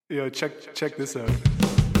Yo, check this out.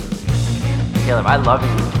 Caleb, I love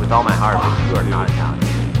you with all my heart, but you are not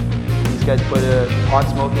Italian. These guys put a hot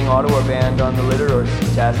smoking Ottawa band on the litter or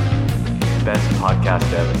test. Best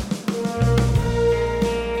podcast ever.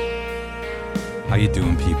 How you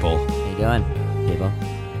doing, people? How you doing, people?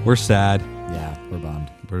 We're sad. Yeah, we're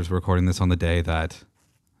bummed. We're just recording this on the day that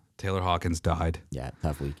Taylor Hawkins died. Yeah,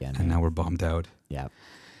 tough weekend. And now we're bummed out. Yeah.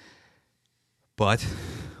 But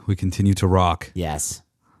we continue to rock. Yes,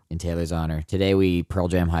 in Taylor's honor. Today we Pearl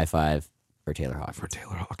Jam high five for Taylor Hawkins. For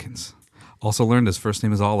Taylor Hawkins. Also learned his first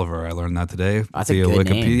name is Oliver. I learned that today. That's a via good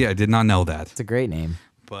Wikipedia. name. I did not know that. It's a great name.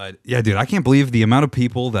 But yeah, dude, I can't believe the amount of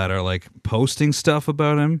people that are like posting stuff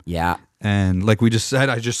about him. Yeah. And like we just said,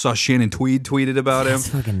 I just saw Shannon Tweed tweeted about him. That's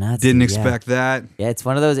fucking nuts. Didn't dude, expect that. Yeah, it's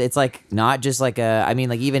one of those, it's like not just like I mean,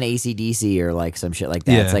 like even AC/DC or like some shit like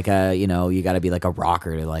that. Yeah. It's like you got to be like a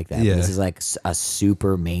rocker to like that. Yeah. But this is like a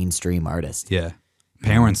super mainstream artist. Yeah.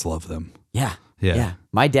 Parents love them. Yeah. Yeah. Yeah.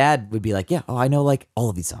 My dad would be like, yeah, I know like all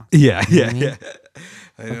of these songs. Yeah, You know yeah, what I mean? yeah.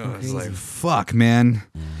 I know. It's like, fuck, man.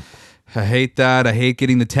 I hate that. I hate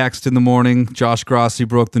getting the text in the morning. Josh Grossi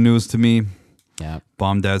broke the news to me. Yeah.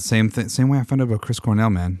 Bombed out. Same way I found out about Chris Cornell,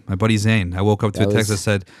 man. My buddy Zane. I woke up to a text that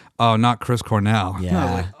said, "Oh, not Chris Cornell." Yeah. And I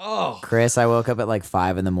was like, oh. Chris, I woke up at like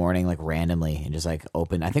 5 a.m, like randomly, and just like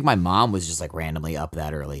opened. I think my mom was just like randomly up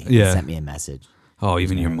that early. And Yeah. sent me a message. Oh,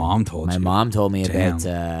 even your mom told My you. mom told me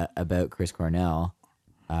Damn. about Chris Cornell.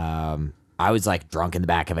 I was like drunk in the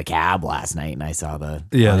back of a cab last night, and I saw the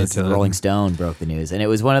the Rolling Stone broke the news, and it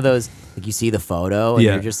was one of those like you see the photo, and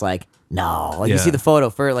Yeah. you're just like, no, like you Yeah. see the photo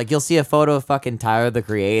for like you'll see a photo of fucking Tyler the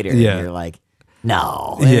Creator, Yeah. and you're like,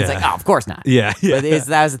 no, and it's Yeah. like, oh, of course not. Yeah, yeah. But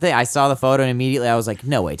that was the thing. I saw the photo, and immediately I was like,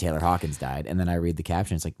 no way, Taylor Hawkins died, and then I read the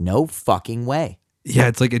caption, it's like, no fucking way. Yeah,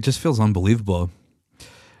 it's like it just feels unbelievable.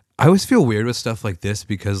 I always feel weird with stuff like this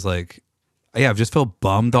because like I've just felt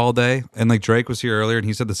bummed all day. And like Drake was here earlier and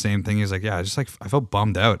he said the same thing. He's like, yeah, I felt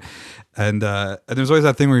bummed out. And there's always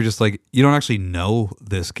that thing where you're just like, you don't actually know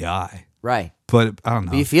this guy. Right. But I don't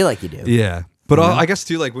know. But you feel like you do. Yeah. But I guess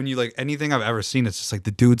too, like when you like anything I've ever seen, it's just like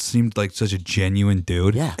the dude seemed like such a genuine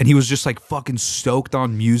dude. Yeah. And he was just like fucking stoked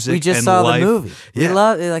on music. We just and saw life. the movie. Yeah. We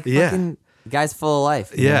love like Yeah. fucking the guy's full of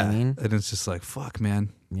life. You know Yeah. what I mean? And it's just like, fuck, man.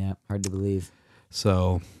 Yeah, hard to believe.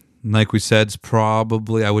 So, like we said, it's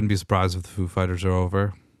probably, I wouldn't be surprised if the Foo Fighters are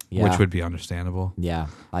over, Yeah. which would be understandable. Yeah.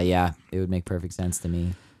 It would make perfect sense to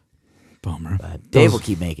me. Bummer. But Dave will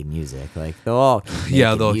keep making music. Like they'll all keep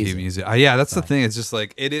making They'll keep music. Yeah, that's the thing. It's just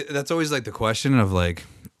like, that's always like the question of like,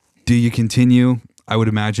 do you continue? I would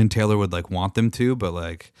imagine Taylor would like want them to, but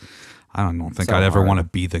like, I don't think So I'd ever hard. want to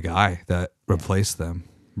be the guy that replaced him.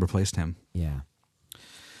 Yeah.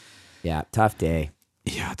 Yeah, tough day.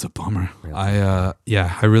 Yeah, it's a bummer. Really? I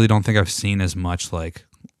really don't think I've seen as much like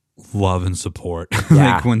love and support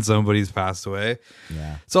Yeah. like when somebody's passed away.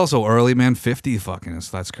 Yeah. It's also early, man. 50 fucking is,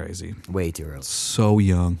 that's crazy. Way too early. So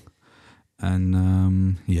young.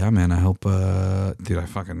 And yeah, man, I hope dude, I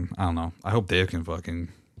don't know. I hope Dave can fucking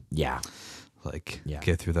Yeah. like Yeah.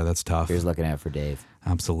 get through that. That's tough. Here's looking out for Dave.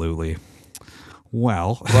 Absolutely.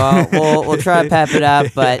 Well, We'll try to pep it up,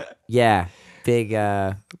 but yeah. Big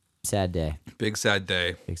sad day. big sad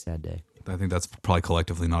day. Big sad day. I think that's probably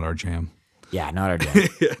collectively not our jam. Yeah, not our jam.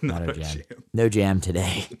 Not our our jam. jam. No jam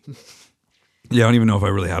today. Yeah, I don't even know if I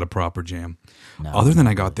really had a proper jam. No. Other than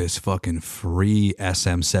I got this fucking free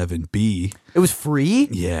SM7B. It was free?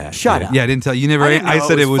 Yeah. Shut yeah. up. Yeah, I didn't tell you. Never. I didn't know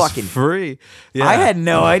said it it was was fucking- free. Yeah. I had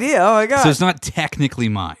no idea. Oh my god. So it's not technically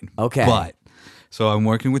mine. Okay. But so I'm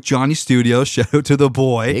working with Johnny Studios. Shout out to the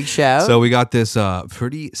boy. Big shout. So we got this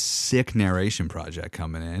pretty sick narration project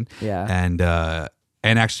coming in. Yeah.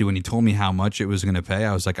 And actually, when he told me how much it was going to pay,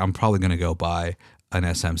 I was like, I'm probably going to go buy an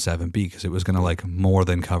SM7B because it was going to like more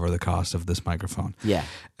than cover the cost of this microphone. Yeah.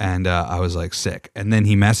 And I was like, sick. And then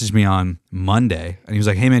he messaged me on Monday and he was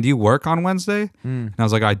like, hey man, do you work on Wednesday? And I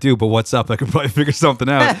was like, I do, but what's up? I could probably figure something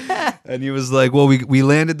out. And he was like, well, we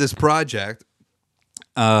landed this project.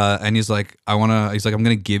 And he's like, I'm going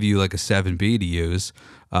to give you like a 7B to use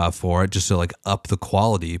for it just to like up the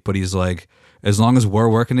quality. But he's like, as long as we're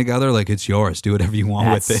working together, like it's yours. Do whatever you want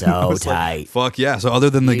That's with it. so I was like, tight. fuck yeah. So other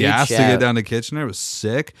than the Huge gas to shout. get down to Kitchener, it was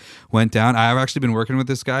sick. Went down. I've actually been working with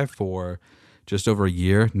this guy for just over a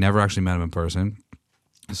year. Never actually met him in person.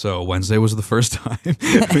 So Wednesday was the first time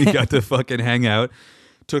we got to fucking hang out.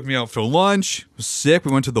 Took me out for lunch. It was sick.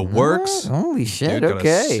 We went to the Works. Holy shit. Dude, got a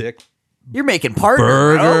Okay. sick You're making partner,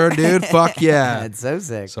 burger, bro. dude. Fuck yeah. That's so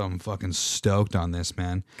sick. So I'm fucking stoked on this,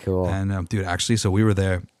 man. Cool. And dude, actually, so we were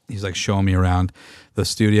there. He's like showing me around the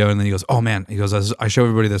studio, and then he goes, "Oh man," he goes, "I show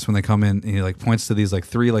everybody this when they come in." And he like points to these like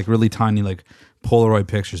three like really tiny like Polaroid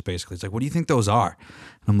pictures, basically. It's like, what do you think those are?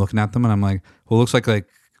 And I'm looking at them and I'm like, well, it looks like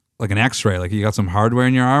an x-ray, like you got some hardware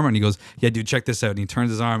in your arm. And he goes, yeah, dude, check this out. And he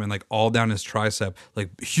turns his arm and like all down his tricep, like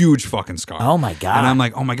huge fucking scar. Oh my God. And I'm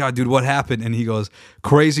like, oh my God, dude, what happened? And he goes,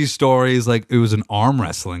 crazy stories, like it was an arm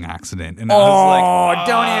wrestling accident. And I was like,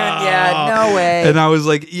 don't even, yeah, no way. and I was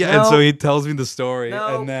like, yeah. And so No. he tells me the story.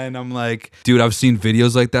 No. And then I'm like, dude, I've seen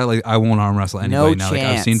videos like that. Like I won't arm wrestle anybody now. Like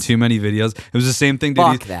I've chance. seen too many videos. It was the same thing, dude.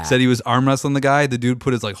 Fuck He that. said he was arm wrestling the guy. The dude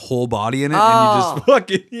put his like whole body in it and you just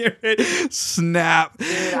fucking hear it snap.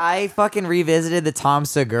 Dude, I fucking revisited the Tom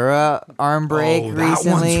Segura arm break Oh, that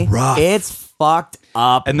recently. one's rough. It's fucked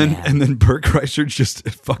up. And then man. Bert Kreischer just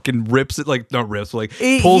fucking rips it, like not rips, but like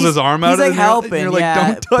He- pulls he's- his arm out. He's like and you're- helping, and you're like, yeah,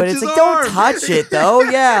 don't touch but it's his like arm. don't touch it though.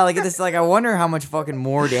 Yeah, like it's like I wonder how much fucking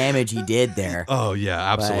more damage he did there. Oh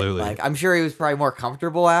yeah, But, absolutely. like I'm sure he was probably more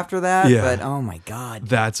comfortable after that. Yeah. But oh my God,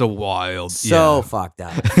 That's a wild. so yeah. fucked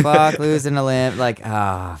up. Fuck losing a limb. Like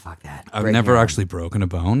fuck that. I've Breaking never a limb. actually broken a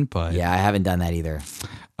bone, but Yeah, I haven't done that either.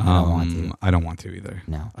 I don't want to. I don't want to either.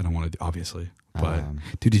 No. I don't want to, obviously. But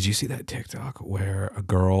dude, did you see that TikTok where a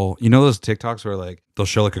girl, you know those TikToks where like they'll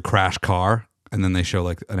show like a crashed car and then they show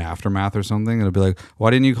like an aftermath or something? It'll be like, why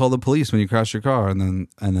didn't you call the police when you crashed your car? And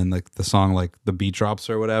then like the song, like the beat drops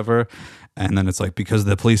or whatever. And then it's like, because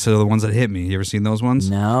the police are the ones that hit me. You ever seen those ones?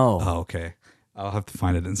 No. Oh, okay. I'll have to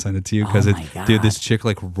find it and send it to you because Oh my God. dude, this chick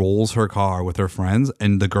like rolls her car with her friends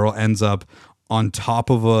and the girl ends up on top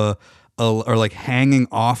of or like hanging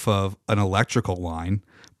off of an electrical line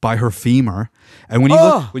by her femur. And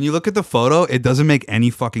when you look at the photo, it doesn't make any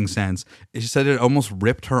fucking sense. She said it almost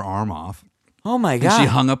ripped her arm off. Oh my And God. she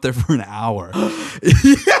hung up there for an hour.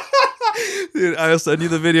 Dude, I'll send you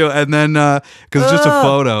the video and then because it's just a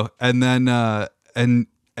photo and then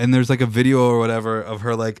and there's like a video or whatever of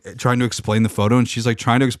her like trying to explain the photo and she's like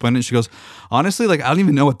trying to explain it and she goes, honestly, like I don't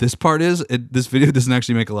even know what this part is. This video doesn't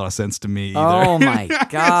actually make a lot of sense to me either. Oh my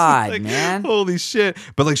It's God, like, man. Holy shit.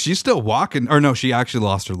 But like she's still walking, or no, she actually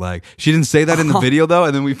lost her leg. She didn't say that in the video though,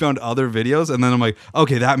 and then we found other videos and then I'm like,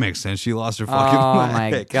 okay, that makes sense. She lost her fucking Oh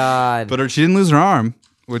leg. my God. But she didn't lose her arm,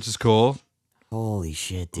 which is cool. Holy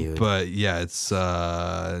shit, dude. But yeah, it's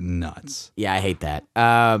nuts. Yeah, I hate that.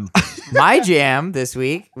 My jam this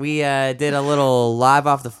week, we did a little live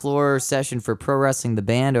off the floor session for Pro Wrestling the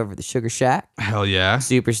Band over at the Sugar Shack. Hell yeah.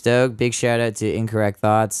 Super stoked. Big shout out to Incorrect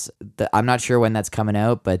Thoughts. I'm not sure when that's coming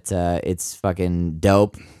out, but it's fucking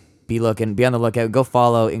dope. Be on the lookout. Go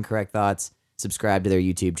follow Incorrect Thoughts. Subscribe to their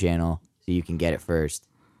YouTube channel so you can get it first.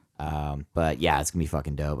 But yeah, it's gonna be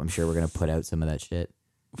fucking dope. I'm sure we're gonna put out some of that shit.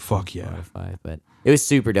 Fuck yeah. Spotify, but it was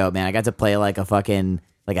super dope, man. I got to play like a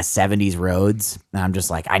 70s Rhodes, and I'm just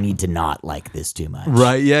like, I need to not like this too much.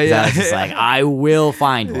 Right, yeah, 'Cause yeah. I was just like, I will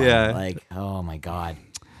find one. Yeah. Like, oh my God.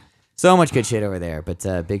 So much good shit over there.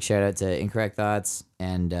 But big shout out to Incorrect Thoughts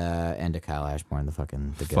and to Kyle Ashbourne, the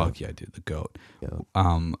goat. Fuck yeah, dude, the goat. Goat.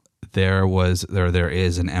 There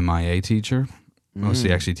is an MIA teacher. Mm.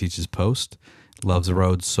 He actually teaches post. Loves the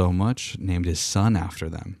road so much, named his son after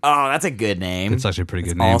them. Oh, that's a good name. It's actually a pretty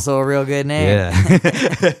good name. Also a real good name. Yeah.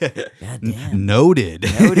 God damn. Noted.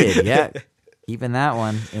 Noted. Yeah. Keeping that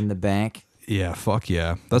one in the bank. Yeah, fuck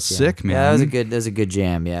yeah. That's sick, man. Yeah, that was a good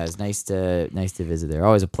jam. Yeah, it was nice to visit there.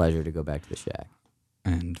 Always a pleasure to go back to the Shack.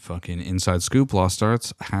 And fucking Inside Scoop Lost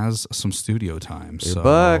Arts has some studio time. They're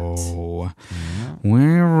so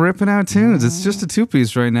we're ripping out tunes. It's just a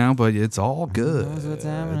 2-piece right now, but it's all good. what's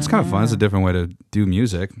happening, It's kind of fun. It's a different way to do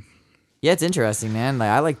music. Yeah, it's interesting, man. Like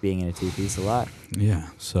I like being in a 2-piece a lot. Yeah,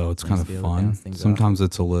 so it's Nice kind to of be able to fun. bounce things off. Sometimes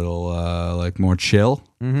it's a little like more chill.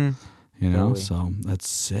 Mm-hmm. You know, Totally. so that's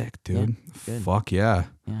sick, dude. good. Fuck yeah.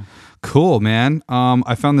 Yeah. Cool, man.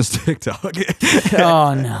 I found this TikTok.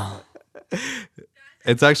 Oh no.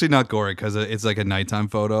 It's actually not gory because it's like a nighttime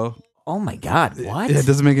photo. Oh my God. What? It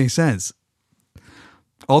doesn't make any sense.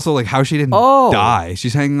 Also, like how she didn't Oh. die.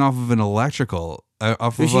 She's hanging off of an electrical,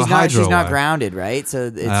 off of a hydro She's not wire. grounded, right? So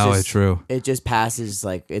it's Oh, just, true. It just passes,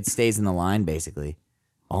 like it stays in the line basically.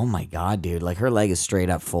 Oh my God, dude. Like her leg is straight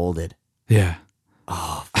up folded. Yeah.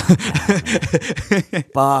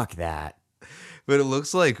 Fuck that. But it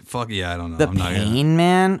looks like, fuck yeah, I don't know. The I'm not gonna, pain,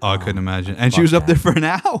 man. I couldn't imagine. And she was up there for an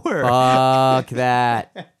hour. Fuck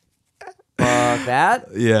that. Fuck that.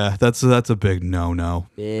 Yeah, that's a big no.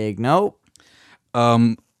 Big nope.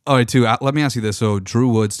 All right, too. Let me ask you this. So Drew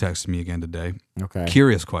Woods texted me again today. Okay.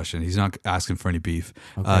 Curious question. He's not asking for any beef.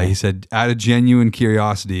 Okay. He said, out of genuine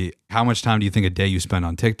curiosity, how much time do you think a day you spend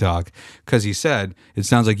on TikTok? Because he said, it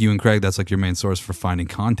sounds like you and Craig, that's like your main source for finding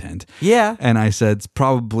content. Yeah. And I said, it's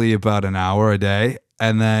probably about an hour a day.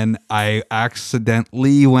 and then I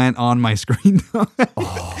accidentally went on my screen time.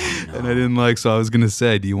 And I didn't so I was going to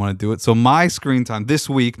say, do you want to do it? So my screen time this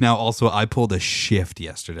week, now also I pulled a shift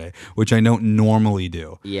yesterday, which I don't normally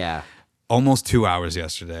do. Yeah. Almost 2 hours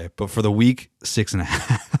yesterday, but for the week,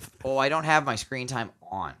 6.5. Oh, I don't have my screen time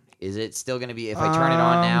on. Is it still going to be, if I turn it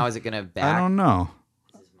on now, is it going to back? I don't know.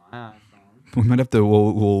 My We might have to,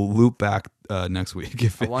 we'll loop back next week.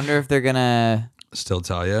 If I wonder if they're going to, still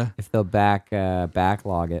tell you. if they'll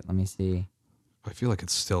backlog it. Let me see. I feel like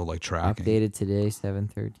it's still tracking. Updated today,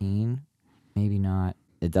 7/13. Maybe not.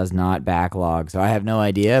 It does not backlog, so I have no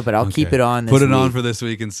idea. But I'll keep Okay. it on. This Put it week. on for this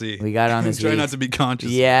week and see. We got it on this Try week. not to be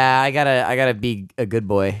conscious. Yeah, I gotta be a good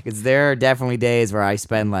boy because there are definitely days where I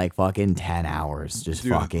spend fucking 10 hours just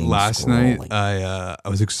Dude, fucking. last scrolling. night I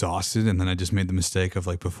was exhausted, and then I just made the mistake of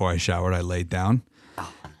before I showered, I laid down,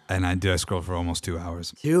 and I scrolled for almost 2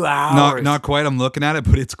 hours. 2 hours. Not quite. I'm looking at it,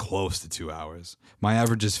 but it's close to 2 hours. My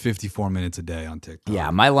average is 54 minutes a day on TikTok.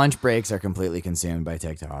 Yeah, my lunch breaks are completely consumed by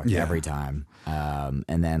TikTok every time.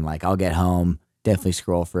 And then I'll get home, definitely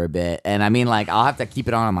scroll for a bit, and I mean I'll have to keep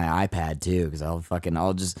it on my iPad too because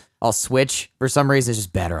I'll switch for some reason. It's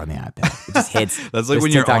just better on the iPad. It just hits. That's those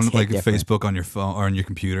when you're on TikToks hit different. Facebook on your phone or on your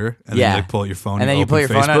computer, and Yeah. then you pull out your phone, And then you open put your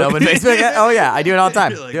phone on Facebook. open Facebook. Oh yeah, I do it all the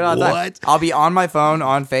time. You're like, do it all the time. what? I'll be on my phone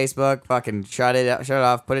on Facebook, fucking shut it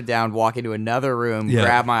off, put it down, walk into another room, Yeah.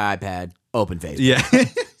 grab my iPad, open Facebook. Yeah,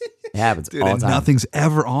 It happens dude, all the and time. nothing's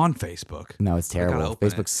ever on Facebook. No, it's I gotta terrible. open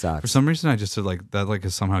Facebook it. sucks. For some reason, I just said that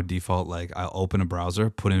is somehow default. I'll open a browser,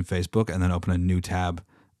 put in Facebook, and then open a new tab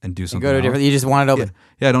and do You something. go to a else. different. You just want it open.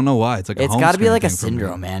 Yeah, I don't know why. It's a It's home got to be screen like a thing for me.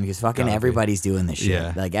 syndrome, man, because fucking Gotta be. everybody's doing this shit.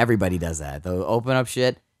 Yeah. Everybody does that. They'll open up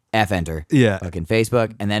shit, F enter, Yeah. fucking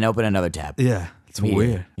Facebook, and then open another tab. Yeah, it's Immediately.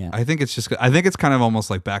 weird. Yeah. I think it's kind of almost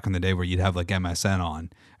like back in the day where you'd have MSN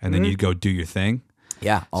on, and then you'd go do your thing.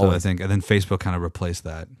 Yeah, So I always. think, and then Facebook kind of replaced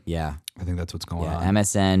that. Yeah, I think that's what's going yeah. on.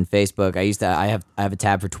 MSN, Facebook. I have a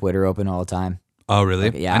tab for Twitter open all the time. Oh, really?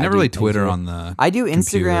 Yeah, I never do- really Twitter do- on the. I do Instagram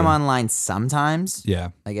computer. online sometimes, Yeah.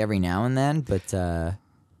 every now and then. But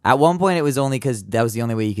at one point, it was only because that was the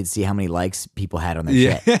only way you could see how many likes people had on their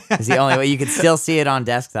Yeah. shit. It's the only way you could still see it on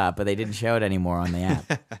desktop, but they didn't show it anymore on the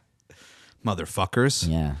app. Motherfuckers.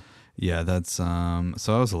 Yeah. Yeah, that's so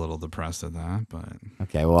I was a little depressed at that, but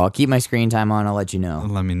Okay. Well, I'll keep my screen time on. I'll let you know.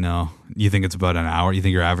 let me know. You think it's about an hour? You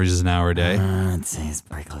think your average is an hour a day? I'd say it's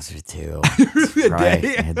probably closer to 2.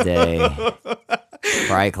 Probably a day.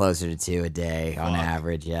 Probably closer to 2 a day on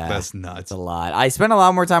average. Yeah, That's nuts. It's a lot. I spend a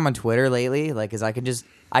lot more time on Twitter lately, because I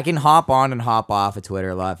can hop on and hop off of Twitter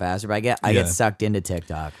a lot faster. But I Yeah. get sucked into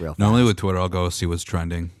TikTok real fast. Normally with Twitter, I'll go see what's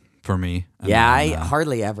trending for me. and Yeah, then, I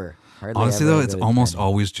hardly ever. honestly ever though, go it's to almost trending.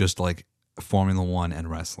 always just Formula One and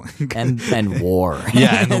wrestling. and war.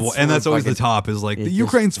 yeah, and, It's and that's always the fucking- top is the it's just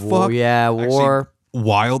Ukraine's war. fucked. Yeah, Actually, war.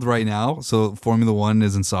 wild right now. So Formula One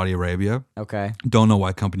is in Saudi Arabia. Okay. Don't know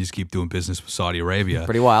why companies keep doing business with Saudi Arabia.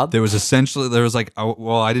 Pretty wild. There was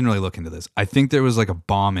I didn't really look into this. I think there was a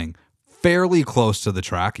bombing fairly close to the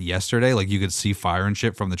track yesterday. You could see fire and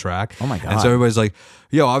shit from the track. Oh my God. And so everybody's like,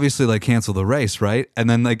 yo, obviously cancel the race, right? And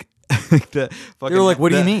then the fucking, They were like,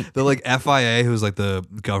 what do you mean? The FIA, who's the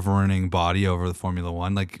governing body over the Formula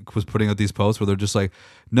One, was putting out these posts where they're just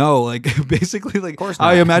no, basically course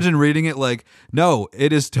I not. imagine reading it no,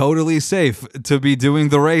 it is totally safe to be doing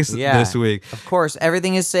the race this week. Of course,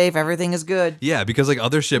 everything is safe. Everything is good. Yeah, because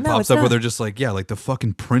other shit No, pops it's up where not. they're just the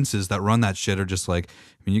fucking princes that run that shit are just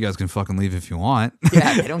you guys can fucking leave if you want.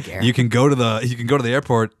 Yeah, they don't care. you can go to the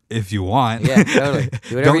airport if you want. Yeah, totally.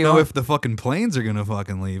 Do whatever Don't you know want. if the fucking planes are gonna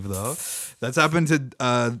fucking leave though. That's happened to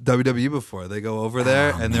WWE before. They go over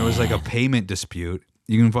there and there was a payment dispute.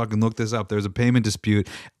 You can fucking look this up. There's a payment dispute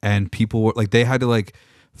and people were they had to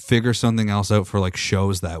figure something else out for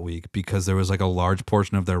shows that week because there was a large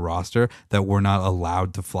portion of their roster that were not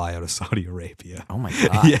allowed to fly out of Saudi Arabia. Oh my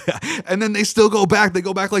God. Yeah, and then they still go back. They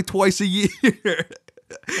go back twice a year.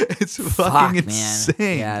 It's fucking Fuck, insane.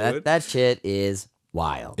 man. Yeah, dude. that shit is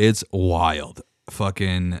wild. It's wild.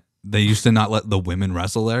 Fucking. They used to not let the women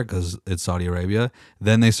wrestle there because it's Saudi Arabia.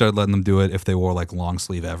 Then they started letting them do it if they wore long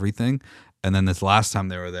sleeve everything. And then this last time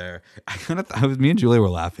they were there, me and Julia were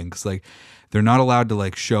laughing because they're not allowed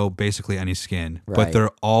to show basically any skin, but Right.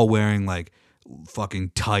 they're all wearing fucking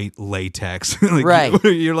tight latex. Right.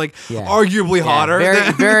 You're Yeah. arguably Yeah, hotter.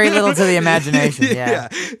 very, very little to the imagination. Yeah.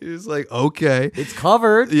 It's okay. It's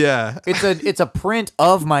covered. Yeah. It's a print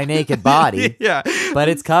of my naked body, Yeah. but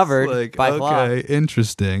it's covered by cloth. Okay,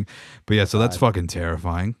 interesting. But yeah, so that's fucking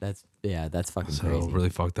terrifying. That's fucking So crazy. really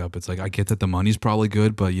fucked up. It's I get that the money's probably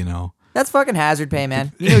good, but That's fucking hazard pay,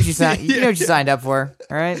 man. You know what you signed. You know what you signed up for.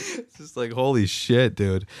 All right. It's just like, holy shit,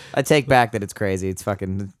 dude. I take back that it's crazy. It's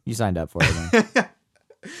fucking. You signed up for it. Man.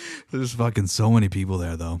 There's fucking so many people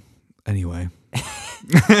there, though. Anyway.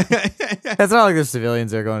 That's not like there's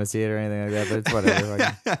civilians that are going to see it or anything like that, but it's whatever.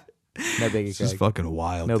 No biggie, It's just Craig. fucking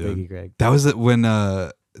wild, No dude. biggie, Craig. That was it when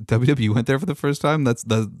WWE went there for the first time. That's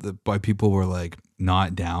why people were like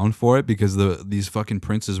not down for it, because these fucking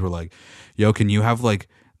princes were like, yo, can you have like,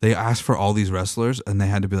 they asked for all these wrestlers and they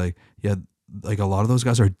had to be like, yeah, like a lot of those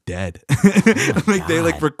guys are dead. Like they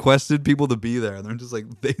like God. requested people to be there and they're just like,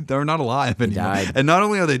 they're not alive anymore. died. And not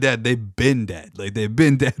only are they dead, they've been dead. Like they've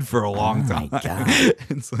been dead for a long my time. God.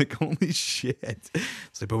 It's like, holy shit.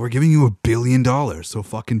 It's like, but we're giving you $1 billion. So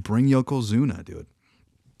fucking bring Yokozuna, dude.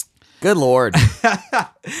 Good lord.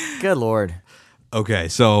 Good lord. Okay,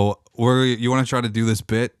 so you want to try to do this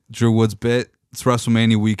bit, Drew Woods bit? It's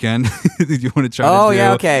WrestleMania weekend. You want to try to Oh, do?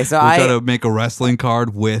 yeah, okay. So we'll try to make a wrestling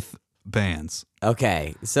card with bands.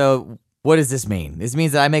 Okay, so what does this mean? This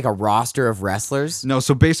means that I make a roster of wrestlers? No,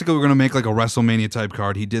 so basically we're gonna make like a WrestleMania type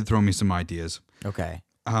card. He did throw me some ideas. Okay.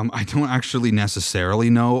 I don't actually necessarily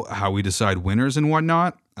know how we decide winners and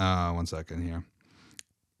whatnot. 1 second here.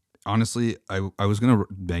 Honestly, I was gonna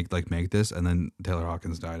make this, and then Taylor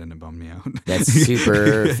Hawkins died, and it bummed me out. That's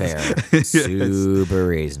super fair. Super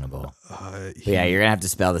reasonable. But yeah, you're gonna have to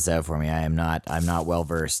spell this out for me. I'm not well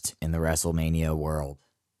versed in the WrestleMania world.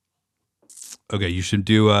 Okay, you should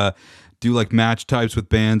do like match types with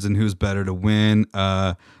bands and who's better to win.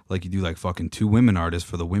 Like you do like fucking 2 women artists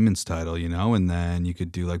for the women's title, you know, and then you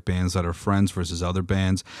could do like bands that are friends versus other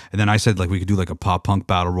bands. And then I said like we could do like a pop punk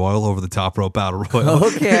battle royal, over the top rope battle royal.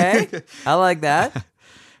 Okay. I like that.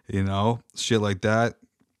 You know, shit like that.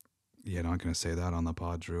 Yeah, not gonna say that on the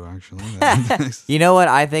pod, Drew. Actually, You know what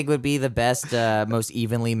I think would be the best, most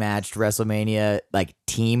evenly matched WrestleMania like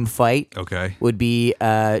team fight okay. would be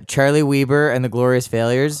Charlie Weber and the Glorious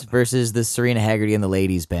Failures versus the Serena Haggerty and the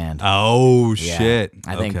Ladies Band. Oh Yeah. shit!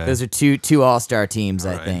 I think Okay. those are two all-star teams.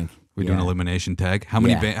 All I right. think We do an Yeah. elimination tag. How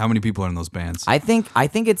many Yeah. how many people are in those bands? I think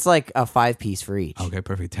it's like a 5-piece for each. Okay,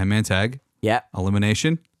 perfect. 10-man tag, Yeah,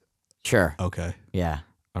 elimination. sure. Okay. Yeah,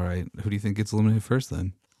 All right. Who do you think gets eliminated first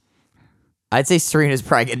then? I'd say Serena's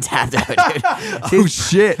probably getting tapped out, dude. Oh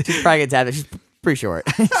shit! She's probably getting tapped out. She's pretty short.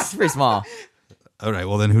 She's pretty small. All right.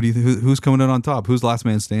 Well, then who do you who's coming out on top? Who's last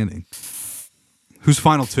man standing? Who's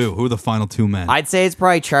final 2? Who are the final 2 men? I'd say it's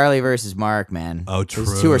probably Charlie versus Mark, man. Oh,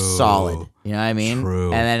 Those two are true. solid. You know what I mean?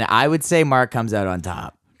 True. And then I would say Mark comes out on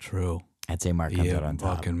top. True. I'd say Mark comes out on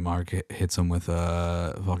top. Fucking Mark hits him with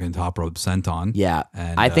a fucking top rope senton. Yeah.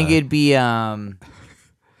 And, I think it'd be oh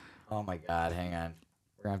my god, hang on.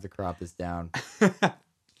 We're gonna have to crop this down.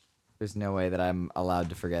 There's no way that I'm allowed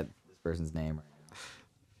to forget this person's name right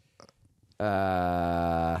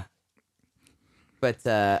now.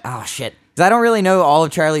 Oh shit. 'Cause I don't really know all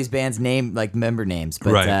of Charlie's band's name, like member names,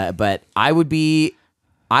 but Right. but I would be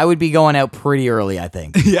going out pretty early, I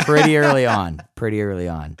think. Pretty early on. Pretty early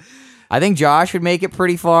on. I think Josh would make it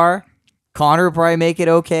pretty far. Connor would probably make it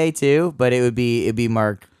okay too, but it'd be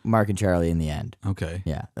Mark and Charlie in the end. Okay.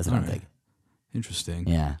 Yeah, that's what I'm thinking. Interesting.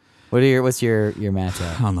 Yeah. What's your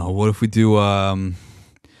matchup? I don't know. What if we do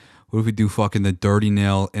fucking the Dirty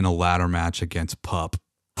Nail in a ladder match against Pup?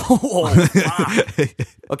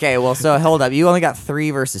 Okay, well, so hold up. You only got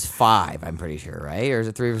 3 versus 5, I'm pretty sure, right? Or is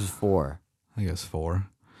it 3 versus 4? I guess 4.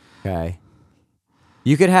 Okay.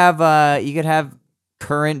 You could have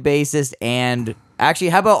current bassist and actually,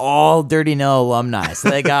 how about all Dirty Nail alumni? So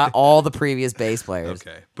they got all the previous bass players.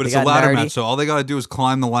 Okay. But They it's a got ladder Nardi. match, so all they got to do is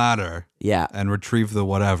climb the ladder Yeah. and retrieve the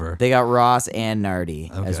whatever. They got Ross and Nardi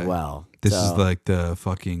as Okay. well. This So- is like the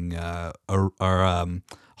fucking our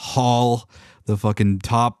Hall, the fucking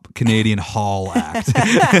top Canadian Hall act.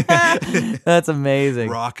 That's amazing.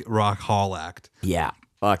 rock Hall act. Yeah.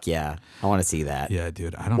 Fuck yeah. I want to see that. Yeah,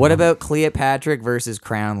 dude. I don't What know. about Cleopatra versus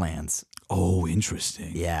Crownlands? Oh,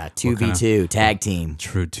 interesting. Yeah, What kind of- 2v2 tag team.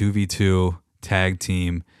 True, 2v2 tag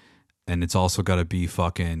team, and it's also got to be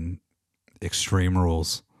fucking Extreme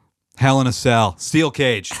Rules. Hell in a Cell, Steel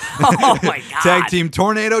Cage. Oh my god. Tag team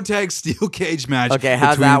tornado tag steel cage match. Okay,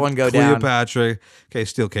 how's between that one go down? Cleopatra. Okay,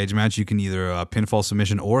 steel cage match. You can either pinfall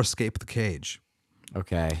submission or escape the cage.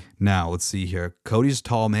 Okay. Now let's see here. Cody's a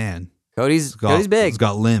tall man. Cody's big. He's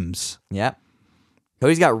got limbs. Yep.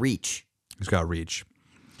 Cody's got reach. He's got reach.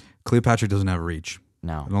 Cleopatra doesn't have reach.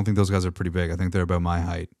 No. I don't think those guys are pretty big. I think they're about my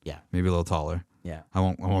height. Yeah. Maybe a little taller. Yeah. I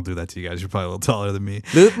won't do that to you guys. You're probably a little taller than me.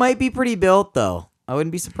 Luke might be pretty built though. I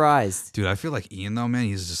wouldn't be surprised. Dude, I feel like Ian though, man,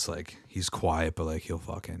 he's just like he's quiet, but like he'll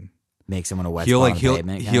fucking Make someone a wet he'll spot like on he'll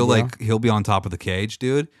pavement. he'll like he'll be on top of the cage,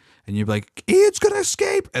 dude, and you're like, it's gonna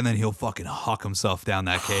escape, and then he'll fucking huck himself down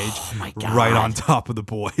that cage, Oh my God. right on top of the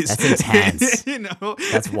boys. That's intense. You know,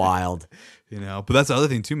 That's wild. you know. But that's the other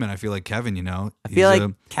thing too, man. I feel like Kevin, you know, I feel he's like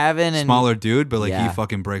a Kevin and smaller dude, but like Yeah. he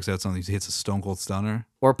fucking breaks out something. He hits a stone cold stunner.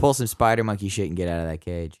 or pull some spider monkey shit and get out of that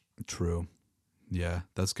cage. True. Yeah,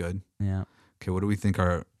 that's good. Yeah. Okay, what do we think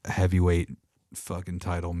our heavyweight fucking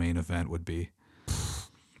title main event would be?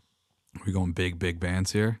 Are we going big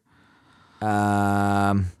bands here?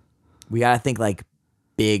 We gotta think like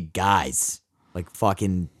big guys, like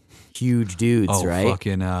fucking huge dudes, Oh, right?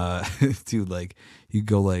 fucking dude, like you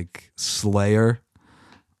go like Slayer.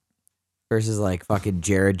 Versus like fucking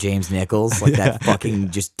Jared James Nichols, like that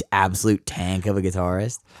fucking just absolute tank of a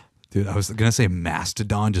guitarist. Dude, I was gonna say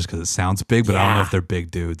Mastodon just because it sounds big, but I don't know Yeah. if they're big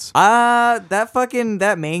dudes.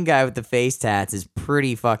 That main guy with the face tats is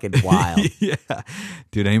pretty fucking wild. Yeah,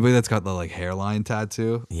 dude. Anybody that's got the like hairline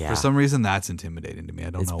tattoo, Yeah. for some reason that's intimidating to me.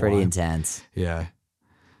 I don't It's know pretty why. intense. Yeah,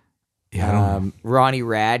 yeah. I don't know. Ronnie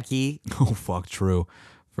Radke. Oh fuck, true.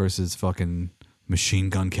 Versus fucking Machine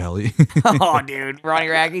Gun Kelly. Oh, dude, Ronnie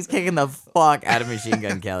Radke's kicking the fuck out of Machine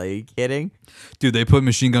Gun Kelly. Are you kidding? Dude, they put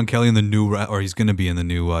Machine Gun Kelly in the new, or he's gonna be in the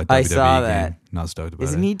new WWE I saw game. that. Not stoked about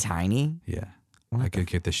Isn't it. he tiny? Yeah, I could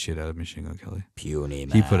kick the shit out of Machine Gun Kelly. Puny,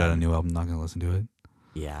 man. He put out a new album. Not gonna listen to it.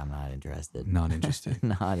 Yeah, I'm not interested. Not interested.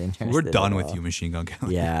 Not interested. We're done at with all. you, Machine Gun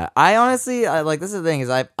Kelly. Yeah, I honestly like this is the thing is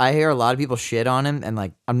I hear a lot of people shit on him and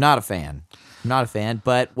like I'm not a fan. I'm not a fan,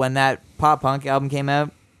 but when that pop punk album came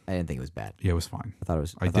out, I didn't think it was bad. Yeah, it was fine. I thought it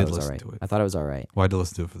was. I thought did it was listen all right. to it. I thought it was all right. Well, I had to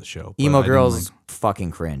listen to it for the show. but I Emo didn't girls like-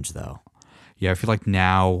 fucking cringe though. Yeah, I feel like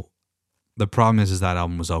now the problem is that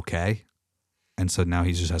album was okay, and so now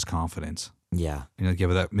he just has confidence. Yeah, You know, yeah,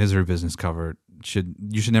 but that Misery Business cover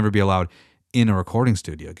you should never be allowed in a recording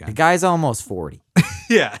studio the again. guy's almost 40.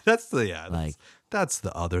 Yeah, that's Like- that's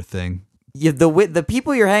the other thing. Yeah, the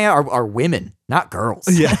people you're hanging out are women, not girls.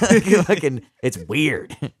 Yeah. Fucking, it's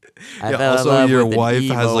weird. I Yeah, fell in also, love your with an wife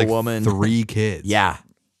has emo like woman. 3 kids. Yeah,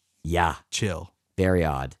 chill. very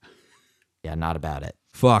odd. Yeah, not about it.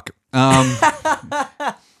 Fuck.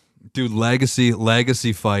 Dude,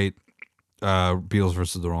 legacy fight. Beatles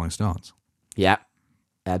versus the Rolling Stones. Yeah,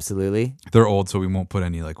 absolutely. They're old, so we won't put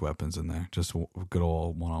any like weapons in there. Just good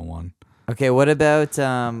old 1-on-1. Okay, what about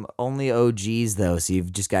only OGs though? So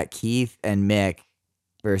you've just got Keith and Mick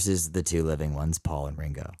versus the 2 living ones, Paul and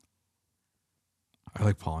Ringo. I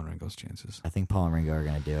like Paul and Ringo's chances. I think Paul and Ringo are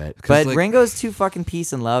gonna do it. 'Cause, But like- Ringo's too fucking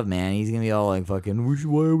peace and love, man. He's gonna be all like fucking,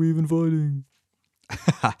 why are we even fighting?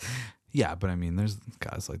 Yeah, but I mean, there's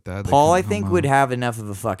guys like that. Paul, They I can think, come would out. have enough of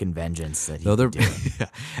a fucking vengeance that he No, they're could do it. yeah.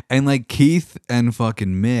 And like Keith and fucking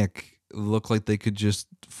Mick look like they could just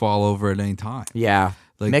fall over at any time. Yeah.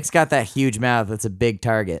 Like- Mick's got that huge mouth. That's a big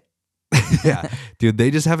target. Yeah, dude,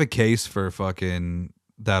 they just have a case for fucking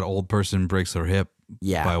that old person breaks their hip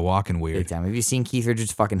Yeah. by walking Big weird. time. Have you seen Keith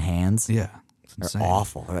Richards' fucking hands? Yeah, it's They're insane.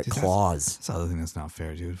 awful. They're like Dude, claws. That's the other thing that's not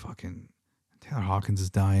fair, dude. Fucking Taylor Hawkins is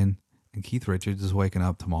dying, and Keith Richards is waking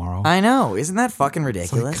up tomorrow. I know. Isn't that fucking It's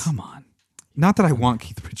ridiculous? like, come on. Not that I want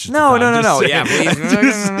Keith Richards. No, to die. no, I'm no, just no. saying.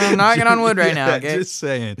 Yeah, please. Knocking on wood right now, Yeah, okay? Just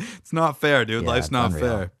saying, it's not fair, dude. Yeah, Life's it's not unreal.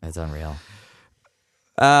 fair. That's unreal.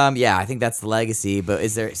 Yeah, I think that's the legacy. But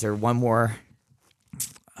is there one more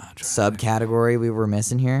subcategory we were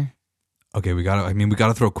missing here? Okay, we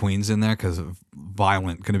gotta throw Queens in there because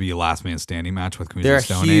Violent gonna be a last man standing match with Queens They're of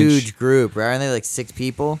the a Stone huge Age. group, right? Aren't they like 6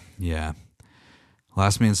 people? Yeah.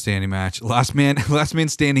 Last man standing match. Last man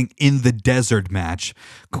standing in the desert match.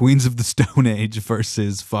 Queens of the Stone Age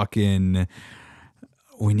versus fucking.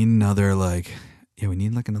 We need another we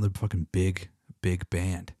need like another fucking big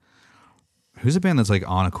band. Who's a band that's like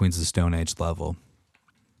on a Queens of the Stone Age level?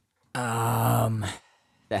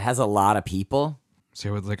 That has a lot of people.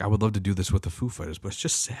 So I would love to do this with the Foo Fighters, but it's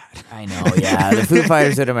just sad. I know, yeah. The Foo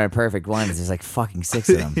Fighters would have been a perfect one. There's like fucking 6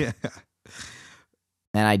 of them. Yeah.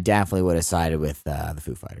 And I definitely would have sided with the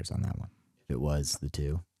Foo Fighters on that one. If it was the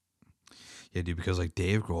 2. Yeah, dude, because like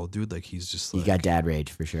Dave Grohl, dude, like he's just like You got dad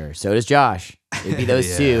rage for sure. So does Josh. It'd be those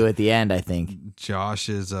Yeah. 2 at the end, I think. Josh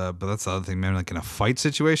is but that's the other thing, man. Like in a fight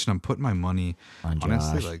situation, I'm putting my money On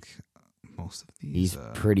honestly, Josh. like most of He's these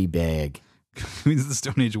pretty big. Queens of the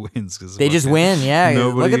Stone Age wins because They just win, yeah.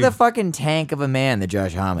 Look nobody- at the fucking tank of a man that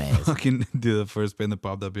Josh Homme is. fucking do the first band that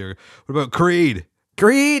popped up here. What about Creed?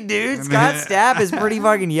 Creed, dude. Scott Stapp is pretty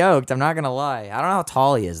fucking yoked. I'm not gonna lie. I don't know how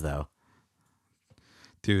tall he is though.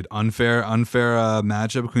 Dude, unfair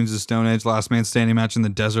matchup. Queens of the Stone Age, last man standing match in the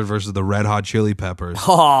desert versus the Red Hot Chili Peppers.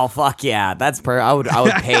 Oh fuck yeah, that's I would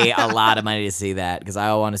pay a lot of money to see that because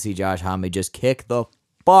I want to see Josh Homme just kick the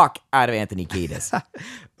fuck out of Anthony Kiedis.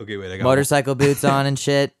 Okay, wait, I got Motorcycle boots on and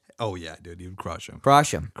shit. Oh yeah, dude, you'd crush him.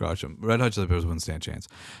 Crush him. Crush him. Red Hot Chili Peppers wouldn't stand a chance.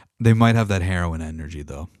 They might have that heroin energy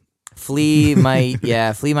though. Flea might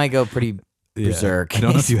go pretty berserk. I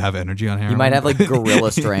don't know if you have energy on heroin. You might have like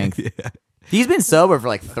gorilla strength. Yeah, He's been sober for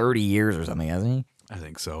like 30 years or something, hasn't he? I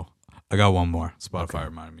think so. I got one more. Spotify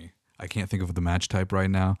reminded me. I can't think of the match type right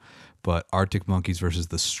now, but Arctic Monkeys versus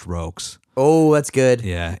the Strokes. Oh, that's good.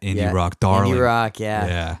 Yeah, indie rock, darling. Indie rock, yeah.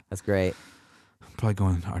 Yeah. That's great. I'm probably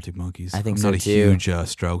going Arctic Monkeys. I think I'm so, not a too. huge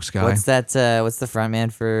Strokes guy. What's that? What's the front man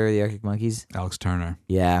for the Arctic Monkeys? Alex Turner.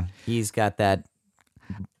 Yeah, he's got that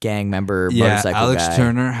gang member Yeah, motorcycle Alex guy.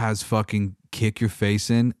 Turner has fucking kick your face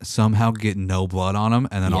in, somehow get no blood on him,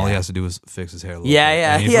 and then all he Yeah. has to do is fix his hair a little Yeah, bit.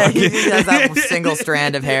 yeah, And yeah. fucking- He has that single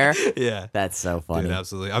strand of hair. Yeah. That's so funny. Dude,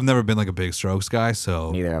 absolutely. I've never been like a big Strokes guy,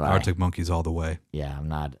 so Neither have I. Arctic Monkeys all the way. Yeah, I'm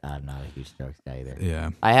not a huge Strokes guy either. Yeah.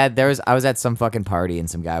 I was at some fucking party and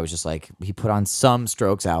some guy was just like, he put on some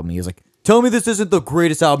Strokes album. He was like, tell me this isn't the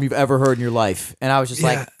greatest album you've ever heard in your life. And I was just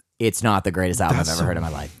Yeah. like, it's not the greatest album I've That's ever heard in my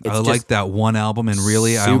life. It's I just like that one album, and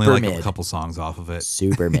really, I only super like a mid. couple songs off of it.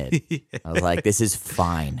 super mid. I was like, this is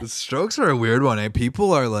fine. The Strokes are a weird one. Eh?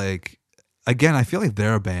 People are like, again, I feel like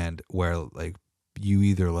they're a band where like you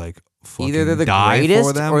either like fucking Either they're the die greatest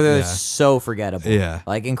for them, or they're yeah. so forgettable. Yeah.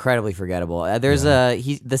 Like incredibly forgettable. There's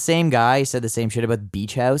the same guy said the same shit about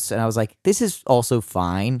Beach House, and I was like, this is also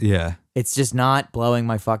fine. Yeah, It's just not blowing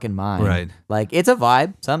my fucking mind. Right. Like it's a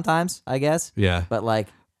vibe sometimes, I guess. yeah, But like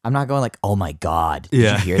I'm not going like, oh my God, did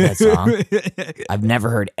yeah. you hear that song? I've never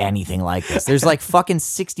heard anything like this. There's like fucking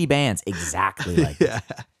 60 bands exactly like this.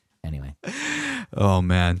 Anyway, Oh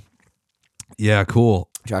man, yeah, cool.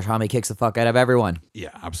 Josh Homme kicks the fuck out of everyone. Yeah,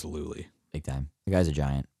 absolutely. Big time. The guy's a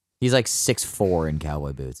giant. He's like 6'4" in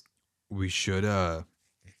cowboy boots. We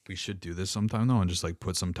should do this sometime though, and just like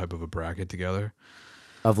put some type of a bracket together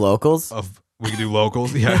Of locals? of we could do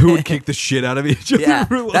locals. Yeah, who would kick the shit out of each other? Yeah,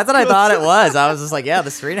 for that's what I locals? thought it was. I was just like, yeah,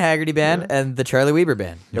 the Serena Haggerty band and the Charlie Weber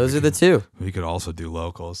band. Those are the two. We could also do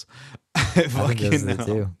locals. I think those fucking are the know.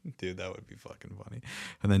 two. Dude, that would be fucking funny.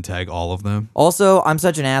 And then tag all of them. Also, I'm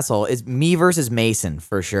such an asshole. It's me versus Mason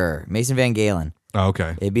for sure. Mason Van Galen. Oh,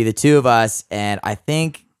 okay. It'd be the two of us, and I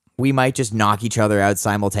think we might just knock each other out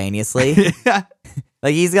simultaneously.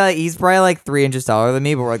 Like he's probably like 3 inches taller than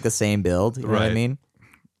me, but we're like the same build. You know what I Right. mean?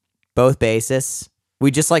 Both bassists. We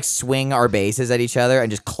just like swing our basses at each other and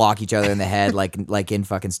just clock each other in the head like in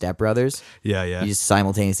fucking Step Brothers. Yeah, yeah. You just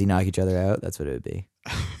simultaneously knock each other out. That's what it would be.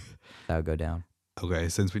 That would go down. Okay,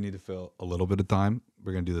 since we need to fill a little bit of time,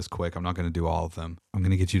 we're gonna do this quick. I'm not gonna do all of them. I'm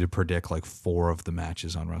gonna get you to predict like 4 of the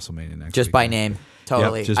matches on WrestleMania next Just week. by name.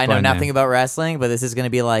 Totally. just I know by nothing name. about wrestling, but this is gonna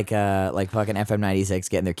be like fucking FM 96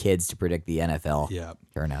 getting their kids to predict the NFL Yeah.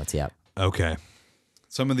 turnouts. Yeah. Okay.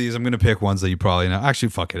 Some of these, I'm going to pick ones that you probably know. Actually,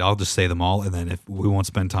 fuck it. I'll just say them all, and then if we won't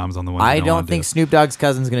spend time on the ones I don't don't wanna think do. Snoop Dogg's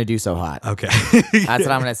cousin's gonna do so hot. Okay. That's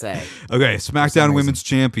what I'm gonna say. Okay, SmackDown Women's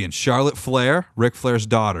Champion, Charlotte Flair, Ric Flair's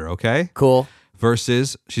daughter, okay? Cool.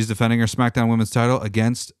 Versus, she's defending her SmackDown Women's title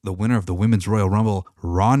against the winner of the Women's Royal Rumble,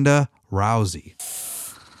 Ronda Rousey.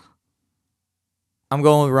 I'm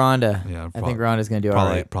going with Ronda. Yeah, I think Ronda's gonna do all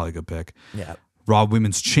Probably, right. probably a good pick. Yeah. Raw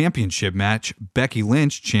Women's Championship match, Becky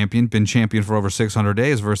Lynch, been champion for over 600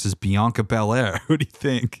 days, versus Bianca Belair. Who do you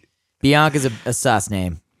think? Bianca's a sus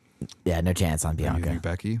name. Yeah, no chance on You Bianca. think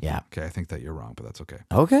Becky? Yeah. Okay, I think that you're wrong, but that's okay.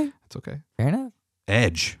 Okay. That's okay. Fair enough.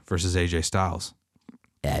 Edge versus AJ Styles.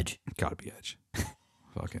 Edge. Gotta be Edge.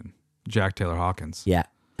 Fucking Jack Taylor Hawkins. Yeah,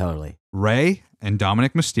 totally. Ray and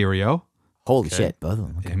Dominic Mysterio, Holy Okay. shit, both of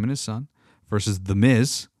them. Okay. him and his son, versus The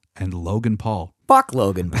Miz and Logan Paul. Fuck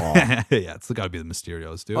Logan Paul. Yeah, it's gotta be the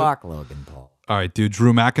Mysterios, dude. Fuck Logan Paul. All right, dude.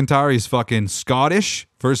 Drew McIntyre, he's fucking Scottish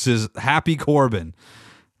versus Happy Corbin.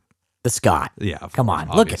 The Scott. Yeah, of Come course,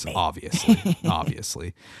 on, look at me. Obviously,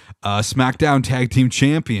 obviously. SmackDown Tag Team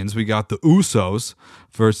Champions, we got the Usos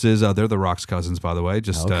versus they're the Rock's cousins, by the way.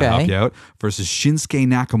 Just to Okay. help you out. Versus Shinsuke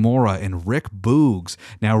Nakamura and Rick Boogs.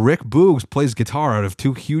 Now, Rick Boogs plays guitar out of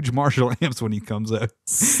 2 huge Marshall amps when he comes out.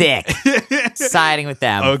 Sick. Siding with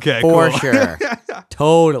them. Okay, For cool. sure.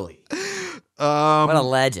 Totally. What Um, a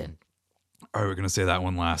legend. all right, we're gonna say that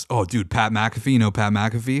one last. Oh, dude, Pat McAfee. You know Pat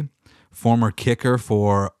McAfee, former kicker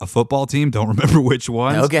for a football team. Don't remember which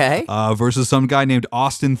one. Okay. Versus some guy named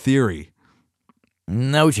Austin Theory.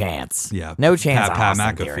 No chance. Yeah. No chance. Pat on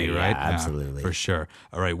Austin McAfee, Theory. right? Yeah, absolutely. For sure.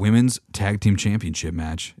 All right. Women's Tag Team Championship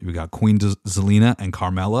match. We got Queen Zelina and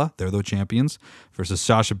Carmella. They're the champions. Versus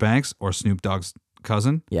Sasha Banks or Snoop Dogg's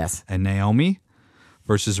cousin. Yes. And Naomi.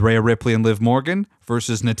 Versus Rhea Ripley and Liv Morgan.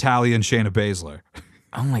 Versus Natalia and Shayna Baszler.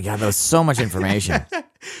 Oh my God, that was so much information.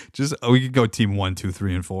 We could go team 1, 2,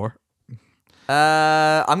 3, and 4.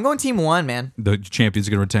 I'm going team 1, man. The champion's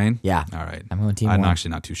gonna retain. Yeah. All right. I'm going team I'm 1.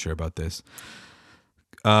 actually not too sure about this.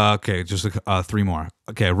 Okay, just 3 more.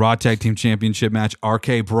 Okay, Raw Tag Team Championship match.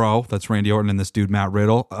 RK Bro, that's Randy Orton and this dude Matt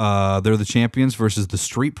Riddle. They're the champions versus the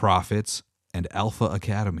Street Profits and Alpha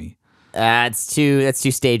Academy. That's too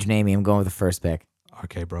stage namey. I'm going with the first pick.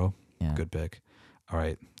 RK Bro, Yeah. good pick. All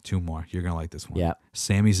right, 2 more. You're gonna like this one. Yep.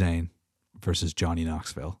 Sami Zayn versus Johnny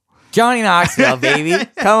Knoxville. Johnny Knoxville, baby.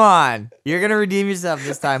 Come on. You're going to redeem yourself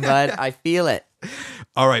this time, bud. I feel it.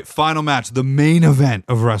 All right, final match, the main event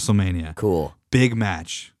of WrestleMania. Cool. Big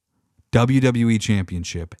match. WWE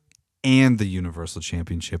Championship and the Universal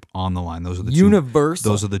Championship on the line. Those are the Universal.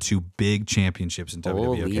 Those are the 2 big championships in WWE.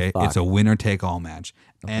 Holy Okay, fuck. it's a winner take all match.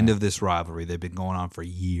 End of this rivalry. They've been going on for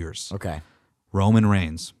years. Okay. Roman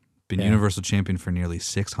Reigns been Yeah. Universal Champion for nearly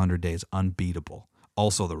 600 days, unbeatable.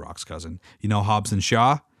 Also, The Rock's cousin. You know Hobbs and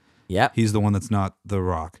Shaw? Yep. He's the one that's not The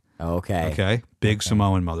Rock. Okay. Okay, big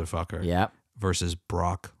Samoan motherfucker. Yep. Versus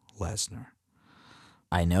Brock Lesnar.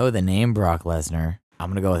 I know the name Brock Lesnar. I'm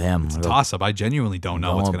going to go with him. Toss up. I genuinely don't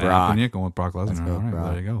know what's going going to Brock. happen here. Going with Brock Lesnar. Let's go All right,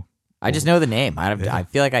 Brock. there you go. I just know the name. I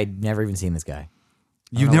feel like I've never even seen this guy.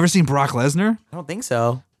 You've never seen Brock Lesnar? I don't think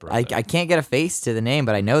so. I Brother. can't get a face to the name,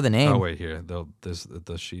 but I know the name. Oh wait, here.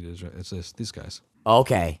 The sheet is right. It's these guys.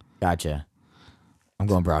 Okay. Gotcha. I'm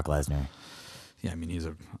going Brock Lesnar. Yeah, I mean he's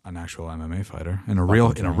an actual MMA fighter in a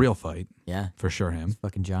real fight Yeah. for sure. Him.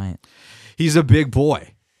 Fucking giant. He's a big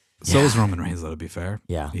boy. So is Roman Reigns. Let it be fair.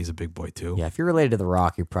 Yeah. he's a big boy too. Yeah. If you're related to The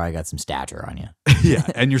Rock, you probably got some stature on you. yeah,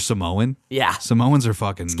 and you're Samoan. Yeah. Samoans are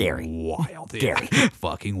fucking Scary. wild. Scary. Yeah.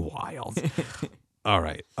 Fucking wild. All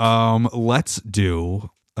right. Let's do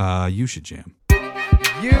You Should Jam.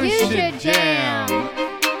 You should jam.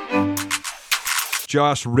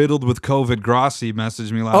 Josh, riddled with COVID, Grossi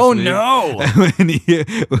messaged me last Oh, week. no.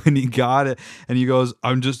 when he got it, and he goes,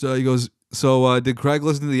 he goes, so did Craig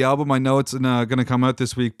listen to the album? I know it's going to come out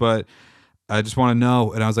this week, but I just want to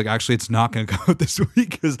know. And I was like, actually, it's not going to come out this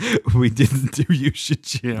week because we didn't do You Should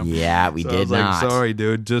Jam. Yeah, we So I did was not. like, sorry,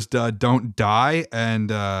 dude. Just don't die, and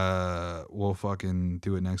we'll fucking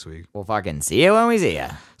do it next week. We'll fucking see you when we see you.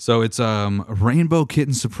 So it's Rainbow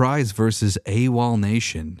Kitten Surprise versus AWOL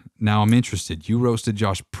Nation. Now I'm interested. You roasted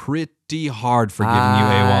Josh pretty hard for giving you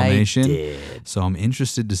AWOL Nation. Did. So I'm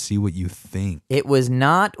interested to see what you think. It was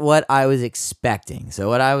not what I was expecting. So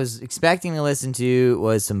what I was expecting to listen to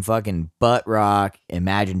was some fucking butt rock,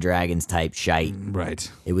 Imagine Dragons type shite.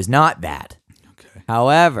 Right. It was not that. Okay.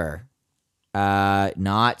 However,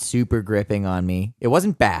 not super gripping on me. It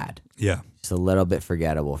wasn't bad. Yeah. Just a little bit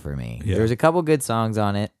forgettable for me. Yeah. There was a couple good songs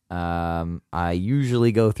on it. I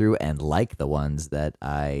usually go through and like the ones that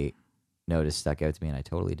I noticed stuck out to me, and I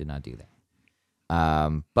totally did not do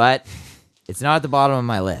that. But it's not at the bottom of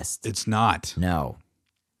my list. It's not. No.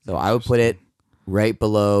 So I would put it right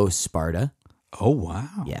below Sparta. Oh,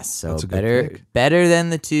 wow. Yes. So That's a good better than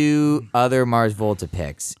the 2 other Mars Volta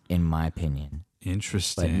picks, in my opinion.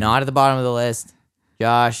 Interesting. But not at the bottom of the list.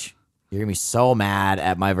 Josh, you're going to be so mad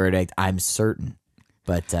at my verdict. I'm certain.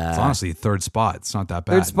 But It's honestly third spot. It's not that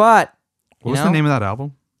bad. third spot. What was the name of that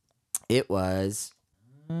album? It was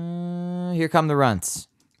Here Come the Runts.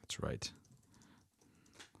 That's right.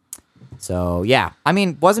 So, yeah. I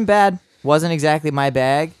mean, wasn't bad. Wasn't exactly my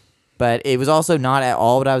bag. But it was also not at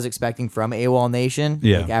all what I was expecting from AWOL Nation.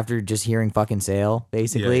 Yeah. Like after just hearing fucking Sail,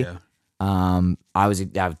 basically. Yeah. I was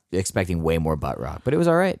expecting way more butt rock. But it was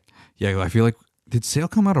all right. Yeah, I feel like, did Sale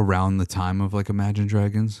come out around the time of like Imagine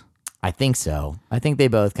Dragons? I think so. I think they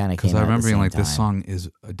both kind of came Because I out at the remember being same like, this time. song is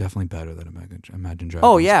definitely better than Imagine Dragons.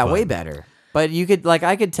 Oh, yeah, but- way better. But you could, like,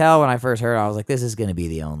 I could tell when I first heard it, I was like, this is going to be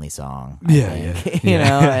the only song. I Yeah, think. yeah. You Yeah.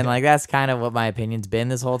 know, and like, that's kind of what my opinion's been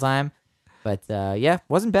this whole time. But yeah,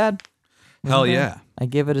 wasn't bad. Hell Wasn't bad. yeah. I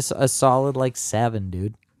give it a solid, like, 7,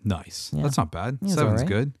 dude. Nice. Yeah. That's not bad. Yeah, it's 7's alright.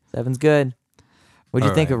 good. 7's good. What'd you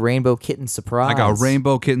All think right. of Rainbow Kitten Surprise? I got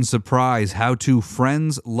Rainbow Kitten Surprise. How to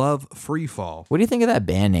Friends Love Free Fall. What do you think of that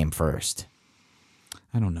band name first?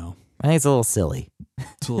 I don't know. I think it's a little silly.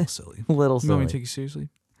 It's a little silly. A little You want me silly. to take you seriously?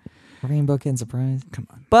 Rainbow Kitten Surprise. Come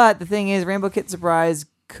on. But the thing is, Rainbow Kitten Surprise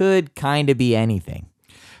could kind of be anything.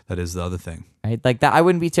 That is the other thing. Right? Like that, I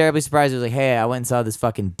wouldn't be terribly surprised. It was like, hey, I went and saw this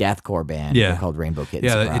fucking deathcore band. Yeah. They're called Rainbow Kitten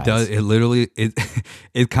Yeah, Surprise. it does. It literally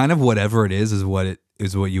it kind of whatever it is what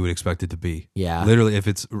you would expect it to be. Yeah. Literally, if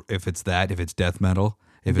it's death metal,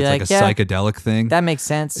 if Be it's like like, a yeah, psychedelic thing, That makes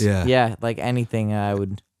sense. Yeah. Yeah, like anything I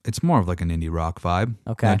would. it's more of like an indie rock vibe.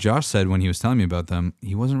 Okay. Now, Josh said when he was telling me about them,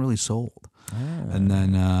 he wasn't really sold. And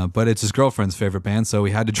then, but it's his girlfriend's favorite band, so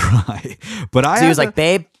we had to try. But So he was like,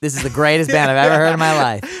 babe, this is the greatest band I've ever heard in my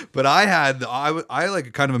life. But I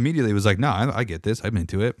like kind of immediately was like, no, I get this. I'm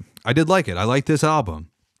into it. I did like it. I like this album.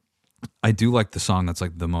 I do like the song that's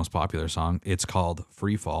like the most popular song. It's called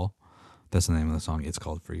Free Fall. That's the name of the song. It's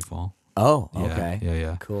called Free Fall. Oh, Yeah, okay.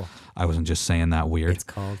 Yeah. Cool. I wasn't just saying that weird. It's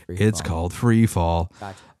called Free It's Fall. called Free Fall.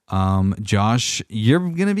 Gotcha. Josh, you're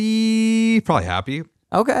gonna be probably happy.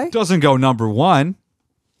 Okay. Doesn't go number 1,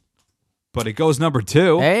 but it goes number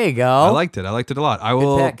 2. There you go. I liked it. I liked it a lot. I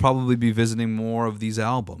will pick. probably be visiting more of these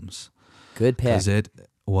albums Good pick. because it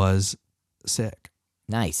was sick.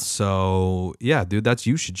 Nice. So yeah, dude, that's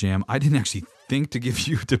You Should Jam. I didn't actually think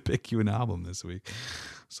to pick you an album this week.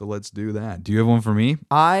 So let's do that. Do you have one for me?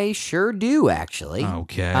 I sure do, actually.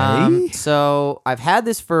 Okay. So I've had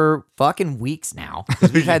this for fucking weeks now.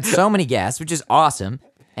 'Cause we've had so many guests, which is awesome.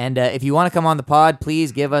 And if you want to come on the pod,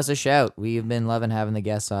 please give us a shout. We've been loving having the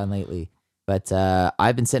guests on lately. But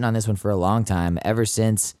I've been sitting on this one for a long time, ever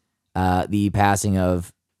since the passing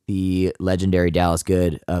of the legendary Dallas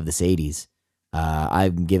Good of the Sadies.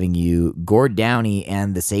 I'm giving you Gord Downey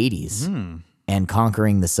and the Sadies and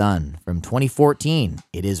Conquering the Sun from 2014.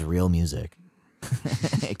 It is real music.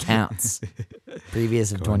 It counts.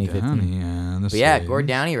 Previous of 2015. But yeah, Gord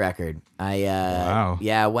Downey record. Wow.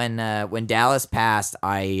 Yeah, when Dallas passed,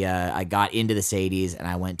 I got into the Sadies and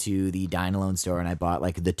I went to the Dynalone store and I bought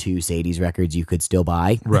like the 2 Sadies records you could still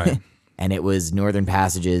buy. Right. And it was Northern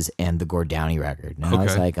Passages and the Gord Downey record. And I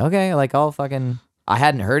was Okay. like, okay, like I'll fucking. I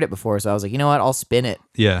hadn't heard it before, so I was like, you know what? I'll spin it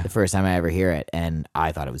Yeah. the first time I ever hear it, and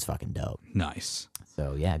I thought it was fucking dope. Nice.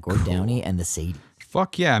 So yeah, Gord Downey and the Sadies.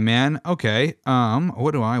 Fuck yeah, man. Okay.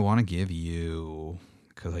 What do I want to give you?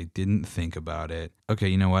 Because I didn't think about it. Okay,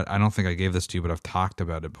 you know what? I don't think I gave this to you, but I've talked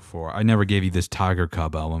about it before. I never gave you this Tiger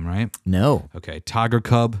Cub album, right? No. Okay, Tiger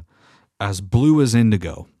Cub, As Blue as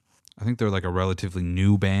Indigo. I think they're like a relatively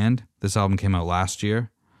new band. This album came out last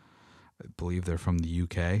year. I believe they're from the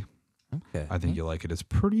UK. Okay. I think you'll like it. It's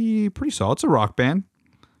pretty solid. It's a rock band.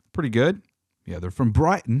 Pretty good. Yeah, they're from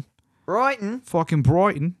Brighton. Brighton. Fucking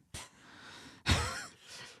Brighton.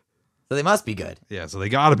 So they must be good. Yeah, so they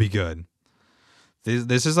gotta be good.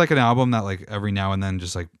 This is like an album that like every now and then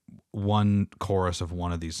just like one chorus of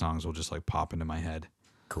one of these songs will just like pop into my head.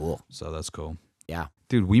 Cool. So that's cool. Yeah.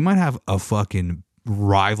 Dude, we might have a fucking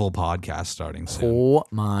rival podcast starting soon. Oh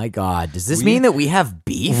my God. Does this mean that we have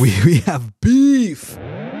beef? We have beef.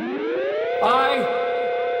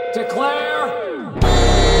 I declare.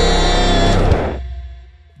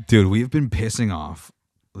 Dude, we've been pissing off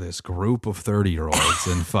this group of 30-year-olds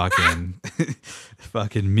and fucking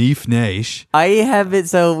Meef Nash. I haven't.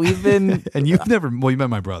 So we've been. And you've never, well, you met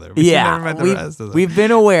my brother. But you've never met the rest of them. we've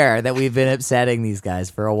been aware that we've been upsetting these guys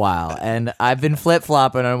for a while, and I've been flip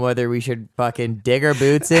flopping on whether we should fucking dig our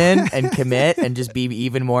boots in and commit and just be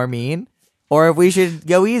even more mean, or if we should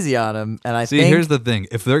go easy on them. And I See, think here's the thing.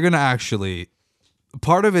 If they're going to actually,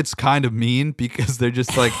 part of it's kind of mean because they're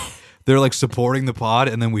just like, they're like supporting the pod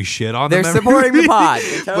and then we shit on they're them. every supporting the week. pod.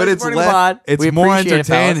 They're totally But it's supporting the pod. it's We more appreciate it, fellas.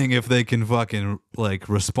 entertaining if they can fucking like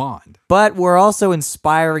respond. But we're also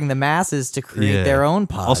inspiring the masses to create Yeah. their own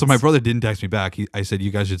pods. Also, my brother didn't text me back. I said you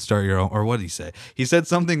guys should start your own, or what did he say? He said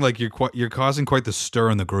something like you're causing quite the stir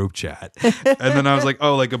in the group chat. And then I was like,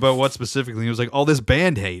 oh, like about what specifically? And he was like, all this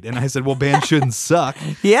band hate. And I said, well, bands shouldn't suck.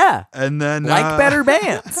 Yeah. And then Like better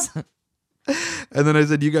bands. And then I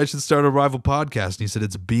said, you guys should start a rival podcast. And he said,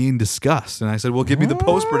 it's being discussed. And I said, well, give me the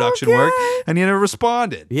post-production work. And he never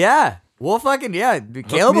responded. Yeah. We'll fucking, yeah.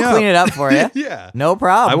 Caleb me will up. clean it up for you. Yeah. No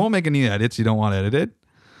problem. I won't make any edits you don't want edited.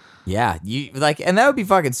 Yeah. You like, and that would be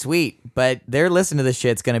fucking sweet. But their listen to this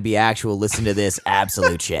shit's going to be actual listen to this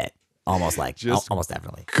absolute shit. Almost like, Just almost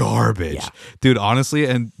definitely. Garbage. Yeah. Dude, honestly,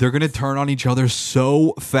 and they're going to turn on each other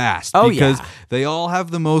so fast. Oh, because yeah. they all have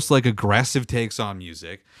the most like aggressive takes on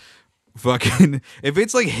music. Fucking, if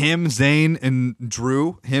it's like him, Zayn, and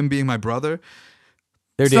Drew, him being my brother,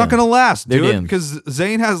 They're it's not doomed. gonna last, They're dude. doomed. Because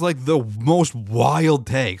Zayn has like the most wild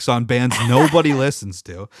takes on bands nobody listens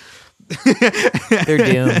to. They're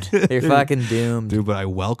doomed. They're fucking doomed. Dude, but I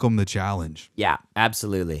welcome the challenge. Yeah,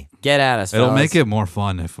 absolutely. Get at us, It'll fellas. make it more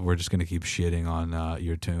fun if we're just gonna keep shitting on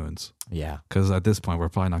your tunes. Yeah. Because at this point, we're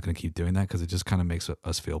probably not gonna keep doing that because it just kind of makes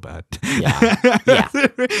us feel bad. Yeah. Yeah.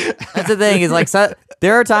 That's the thing is like, so,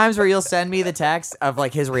 there are times where you'll send me the text of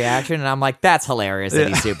like his reaction and I'm like, that's hilarious that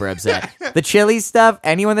he's super upset. The Chili's stuff,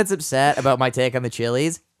 anyone that's upset about my take on the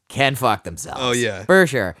Chili's can fuck themselves. Oh, yeah. For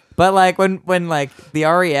sure. But like when like the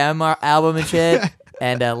REM album and shit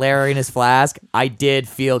and Larry and his Flask, I did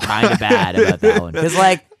feel kind of bad about that one. Because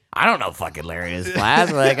like, I don't know fucking Larry and his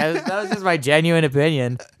Flask. Like that was just my genuine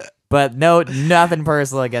opinion. But nothing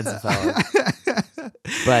personal against the fella.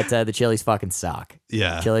 But the Chili's fucking suck.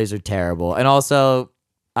 Yeah. Chili's are terrible. And also,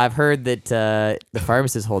 I've heard that the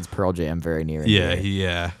Pharmacist holds Pearl Jam very near and Yeah, dear.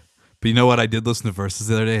 yeah. But you know what? I did listen to Versus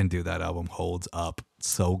the other day, and dude, that album holds up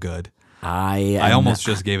so good. I almost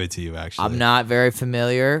just gave it to you, actually. I'm not very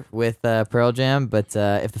familiar with Pearl Jam, but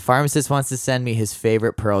if the Pharmacist wants to send me his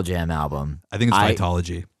favorite Pearl Jam album, I think it's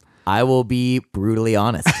Vitology. I will be brutally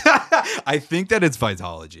honest. I think that it's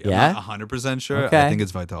Vitology. Yeah? I'm not 100% sure. Okay. I think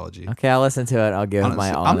it's Vitology. Okay, I'll listen to it. I'll give Honestly,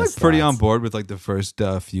 my honest I'm like pretty thoughts. on board with like the first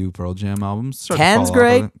few Pearl Jam albums. Start to Ken's fall off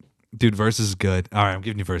great. of it. Dude, Versus is good. All right, I'm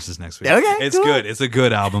giving you Versus next week. Okay, it's cool. good. It's a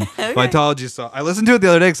good album. Vitology. So I listened to it the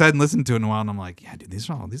other day because I hadn't listened to it in a while, and I'm like, yeah, dude, these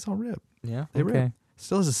all rip. Yeah, They okay. rip.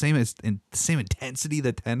 Still has the same intensity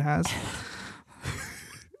that 10 has.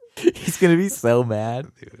 He's gonna be so mad.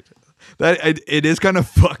 It is kind of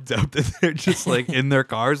fucked up that they're just like in their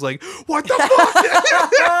cars, like, what the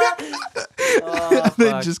fuck? They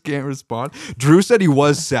fuck. just can't respond. Drew said he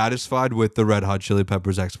was satisfied with the Red Hot Chili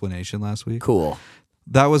Peppers explanation last week. Cool.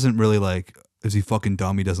 That wasn't really like, is he fucking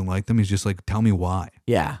dumb? He doesn't like them. He's just like, tell me why.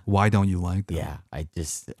 Yeah. Why don't you like them? Yeah. I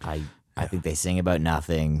think they sing about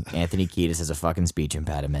nothing. Anthony Kiedis has a fucking speech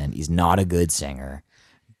impediment. He's not a good singer.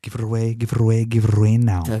 Give it away, give it away, give it away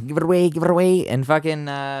now. Give it away, give it away. And fucking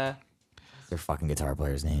what's their fucking guitar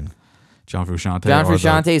player's name? John Frusciante. John or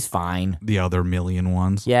Frusciante's fine. the other million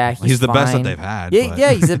ones. Yeah, he's the best that fine. they've had. Yeah, but-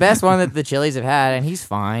 yeah, he's the best one that the Chili's have had, and he's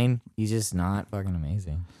fine. He's just not fucking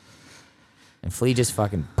amazing. And Flea just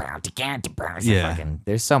fucking Yeah. fucking,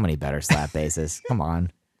 there's so many better slap basses. Come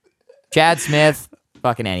on. Chad Smith,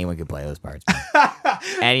 fucking anyone can play those parts. man.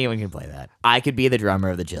 Anyone can play that. I could be the drummer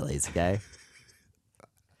of the Chili's, okay?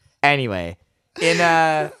 Anyway, in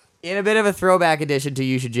a bit of a throwback edition to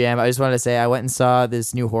You Should Jam, I just wanted to say I went and saw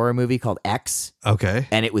this new horror movie called X, Okay.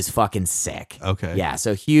 and it was fucking sick. Okay. Yeah,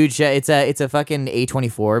 so huge. It's a fucking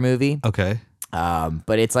A24 movie. Okay.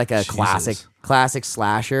 But it's like a Jesus. classic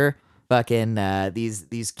slasher. Fucking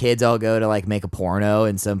these kids all go to like make a porno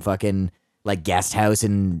in some fucking like guest house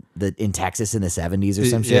in Texas in the 70s or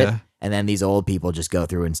some shit. Yeah. And then these old people just go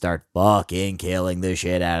through and start fucking killing the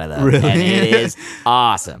shit out of them. Really? And it is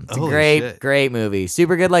awesome. It's a Holy great, shit. great movie.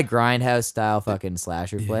 Super good like grindhouse style fucking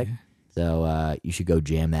slasher flick. So you should go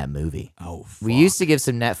jam that movie. Oh, fuck. We used to give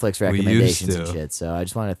some Netflix recommendations and to. shit, so I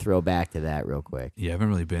just want to throw back to that real quick. Yeah, I haven't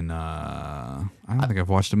really been. I don't think I've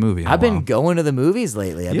watched a movie. In I've a been while. going to the movies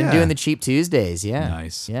lately. I've been Yeah. doing the Cheap Tuesdays. Yeah.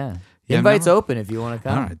 Nice. Yeah. Yeah, I've Invites never- open if you want to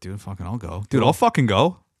come. All right, dude. Fucking, I'll go. Dude, I'll fucking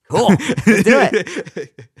go. Cool. Let's do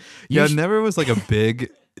it. Yeah, I should- never was like a big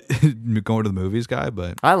going to the movies guy,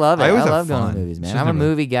 but I love it. I, always have love going to fun. movies, man. Should I'm a never-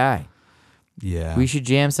 movie guy. yeah, We should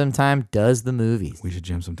jam sometime. Does the movies. we should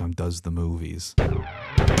jam sometime. Does the movies?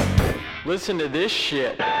 Listen to this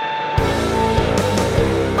shit.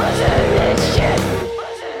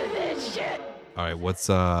 All right, what's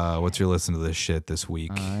your listen to this shit this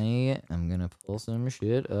week? I am gonna pull some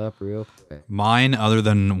shit up real quick. Mine, other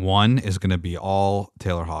than one, is gonna be all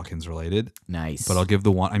Taylor Hawkins related. Nice. But I'll give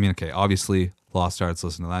the one. I mean, okay, obviously, Lost Arts,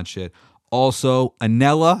 listen to that shit. Also,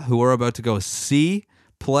 Anella, who we're about to go see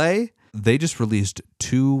play, they just released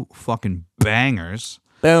 2 fucking bangers.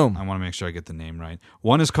 Boom. I want to make sure I get the name right.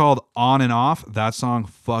 One is called On and Off. That song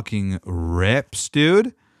fucking rips,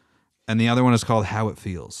 dude. And the other one is called How It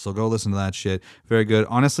Feels. So go listen to that shit. Very good.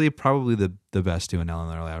 Honestly, probably the best 2 Anella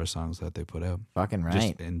and the Early Hour songs that they put out. Fucking right.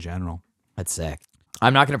 Just in general. That's sick.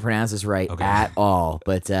 I'm not going to pronounce this right Okay. at all,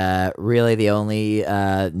 but really the only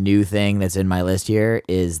new thing that's in my list here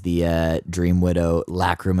is the Dream Widow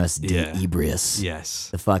Lacrimus de Yeah. Ebrius. Yes.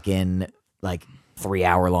 The fucking like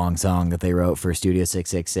 3-hour long song that they wrote for Studio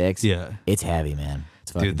 666. Yeah. It's heavy, man.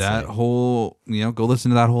 It's fucking Dude, that sick. whole, go listen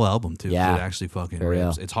to that whole album too. 'cause Yeah. It actually fucking For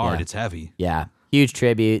rips. real. It's hard. Yeah. It's heavy. Yeah. Huge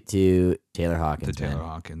tribute to Taylor Hawkins. To Taylor man.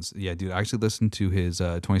 Hawkins. Yeah, dude, I actually listened to his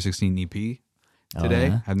 2016 EP today.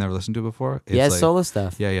 yeah? I've never listened to it before. He has like- solo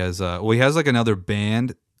stuff. Yeah, he has. He has like another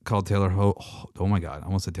band called oh my god, I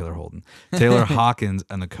almost said Taylor Holden. Taylor Hawkins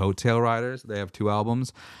and the Coattail Riders. They have 2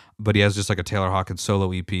 albums, but he has just like a Taylor Hawkins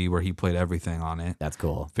solo EP where he played everything on it. That's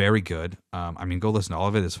cool. Very good. I mean, go listen to all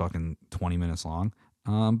of it. It's fucking 20 minutes long.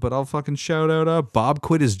 But I'll fucking shout out Bob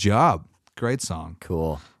Quit His Job. Great song.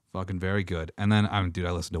 Cool. Fucking very good. And then dude,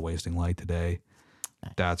 I listened to Wasting Light today.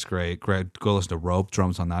 That's great. Great. Go listen to Rope.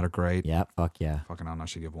 Drums on that are great. Yeah. Fuck yeah. Fucking, I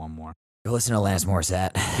should give one more. Go listen to Alanis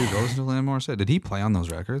Morissette. Dude, go listen to Alanis Morissette. Did he play on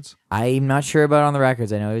those records? I'm not sure about on the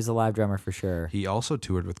records. I know he's a live drummer for sure. He also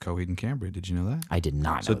toured with Coheed and Cambria. Did you know that? I did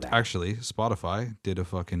not So know that. actually, Spotify did a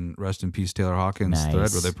fucking rest in peace Taylor Hawkins Nice.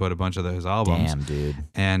 thread where they put a bunch of his albums. Damn, dude.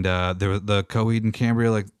 And there was the Coheed and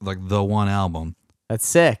Cambria, like the one album. That's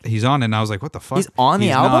sick. He's on it, and I was like, what the fuck? He's on the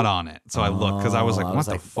He's album? not on it. So I looked because I was like, I what was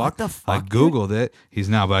the like, fuck? what the I fuck, dude? Googled it. He's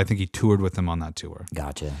now, but I think he toured with him on that tour.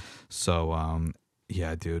 Gotcha. So,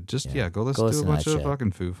 yeah, dude, just go Go listen to listen a to bunch that of shit.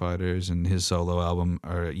 fucking Foo Fighters and his solo album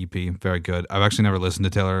or EP. Very good. I've actually never listened to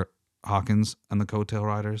Taylor Hawkins and the Coattail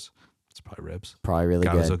Riders. It's probably ribs. Probably really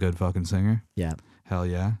Guy good. was a good fucking singer. Yeah. Hell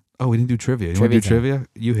yeah. Oh, we didn't do trivia. You want to do Trivia trivia?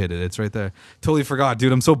 You hit it. It's right there. Totally forgot,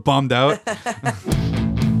 dude. I'm so bummed out.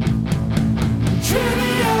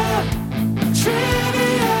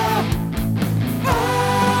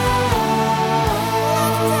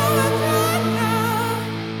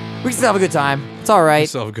 We can still have a good time. It's all right.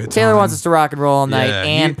 Still have a good Taylor time. wants us to rock and roll all night Yeah,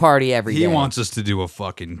 and party every day. He wants us to do a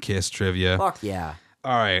fucking Kiss trivia. Fuck yeah.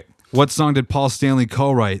 All right. What song did Paul Stanley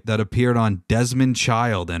co-write that appeared on Desmond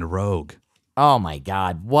Child and Rogue? Oh my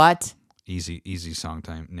God. What? Easy song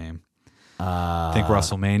time name. Think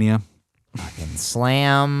WrestleMania. Fucking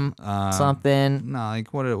slam something. No,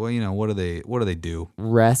 like what do they do?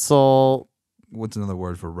 Wrestle. What's another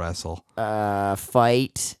word for wrestle?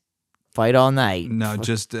 Fight. Fight all night. No,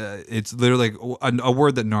 just it's literally like a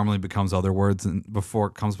word that normally becomes other words and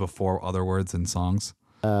comes before other words in songs.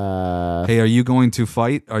 Hey, are you going to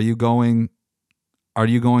fight? Are you going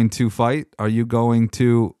to fight? Are you going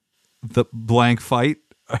to the blank fight?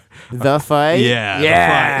 The fight? Yeah, the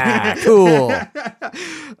Yeah. fight. Cool.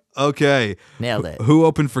 Okay. Nailed it. Who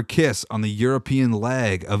opened for Kiss on the European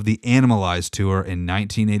leg of the Animalized tour in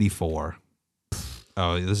 1984?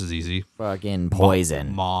 Oh, this is easy. Fucking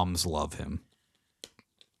Poison. Moms love him.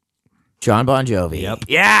 John Bon Jovi. Yep.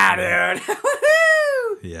 Yeah, dude.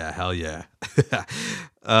 Yeah, hell yeah.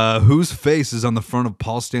 Whose face is on the front of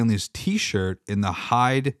Paul Stanley's T-shirt in the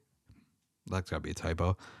Hide? That's gotta be a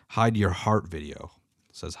typo. Hide Your Heart video.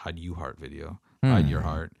 It says Hide You Heart video. Hide Your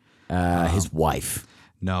Heart. His wife.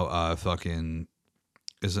 No, fucking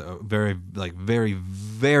is a very, very,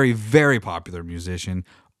 very popular musician.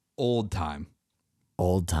 Old time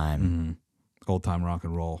Old time. rock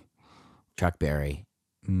and roll. Chuck Berry.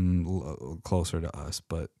 Closer to us,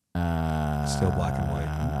 but still black and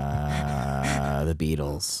white. The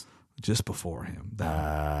Beatles. Just before him.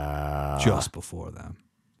 Just before them.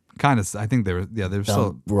 Kind of. I think they were. Yeah, they were The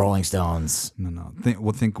still. Rolling Stones. No.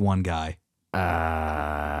 Think one guy.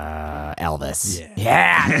 Elvis.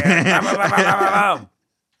 Yeah.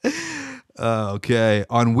 Okay.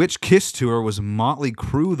 On which Kiss tour was Motley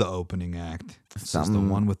Crue the opening act? This is the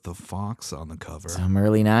one with the fox on the cover. Some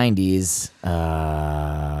early 90s.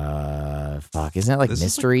 Fuck. Isn't it like This is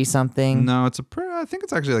Mystery something? No, I think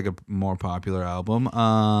it's actually like a more popular album.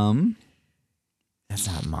 That's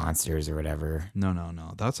not Monsters or whatever. No.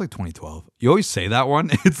 That's like 2012. You always say that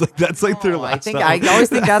one. It's like that's like their last. I always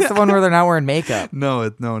think that's the one where they're not wearing makeup. No.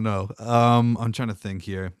 I'm trying to think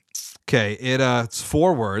here. Okay, it's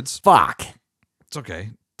 4 words. Fuck. It's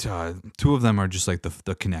okay. 2 of them are just like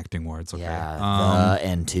the connecting words. Okay. Yeah. The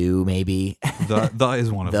and 2 maybe. The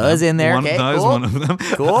is one of them. The's in there. Okay, The is cool. one of them.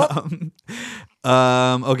 Cool.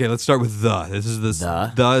 Okay, let's start with the. This is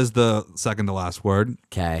the. The is the second to last word.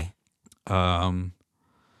 Okay.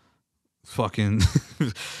 Fucking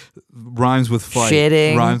rhymes with fight.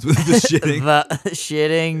 Shitting. Rhymes with the shitting. The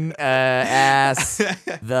shitting ass.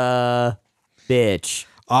 The bitch.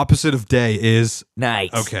 Opposite of day is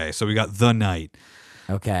Night. okay. So we got the night.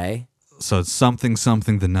 Okay. So it's something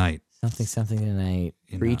the night. Something tonight.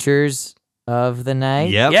 You know. Creatures of the night.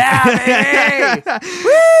 Yep. Yeah, baby.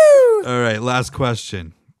 Woo! All right. Last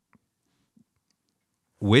question.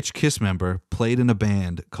 Which Kiss member played in a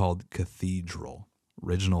band called Cathedral?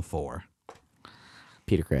 Original 4.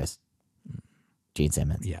 Peter Criss. Gene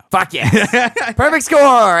Simmons. Yeah. Fuck yeah. Perfect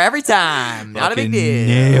score every time. Not a big Fucking deal.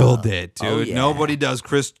 Nailed it, dude. Oh, yeah. Nobody does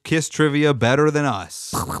Kiss trivia better than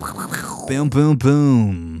us. Boom, boom,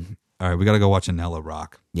 boom. All right, we got to go watch Anella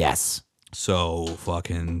rock. Yes. So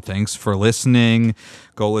fucking thanks for listening.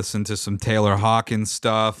 Go listen to some Taylor Hawkins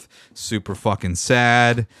stuff. Super fucking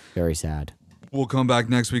sad. Very sad. We'll come back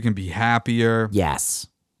next week and be happier. Yes.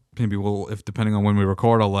 Maybe if depending on when we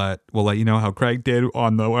record, we'll let you know how Craig did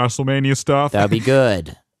on the WrestleMania stuff. That would be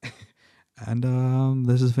good. And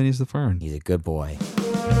this is Phineas the Fern. He's a good boy.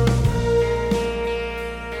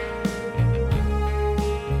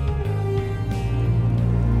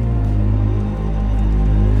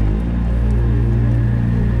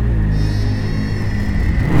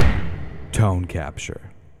 Tone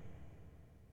capture.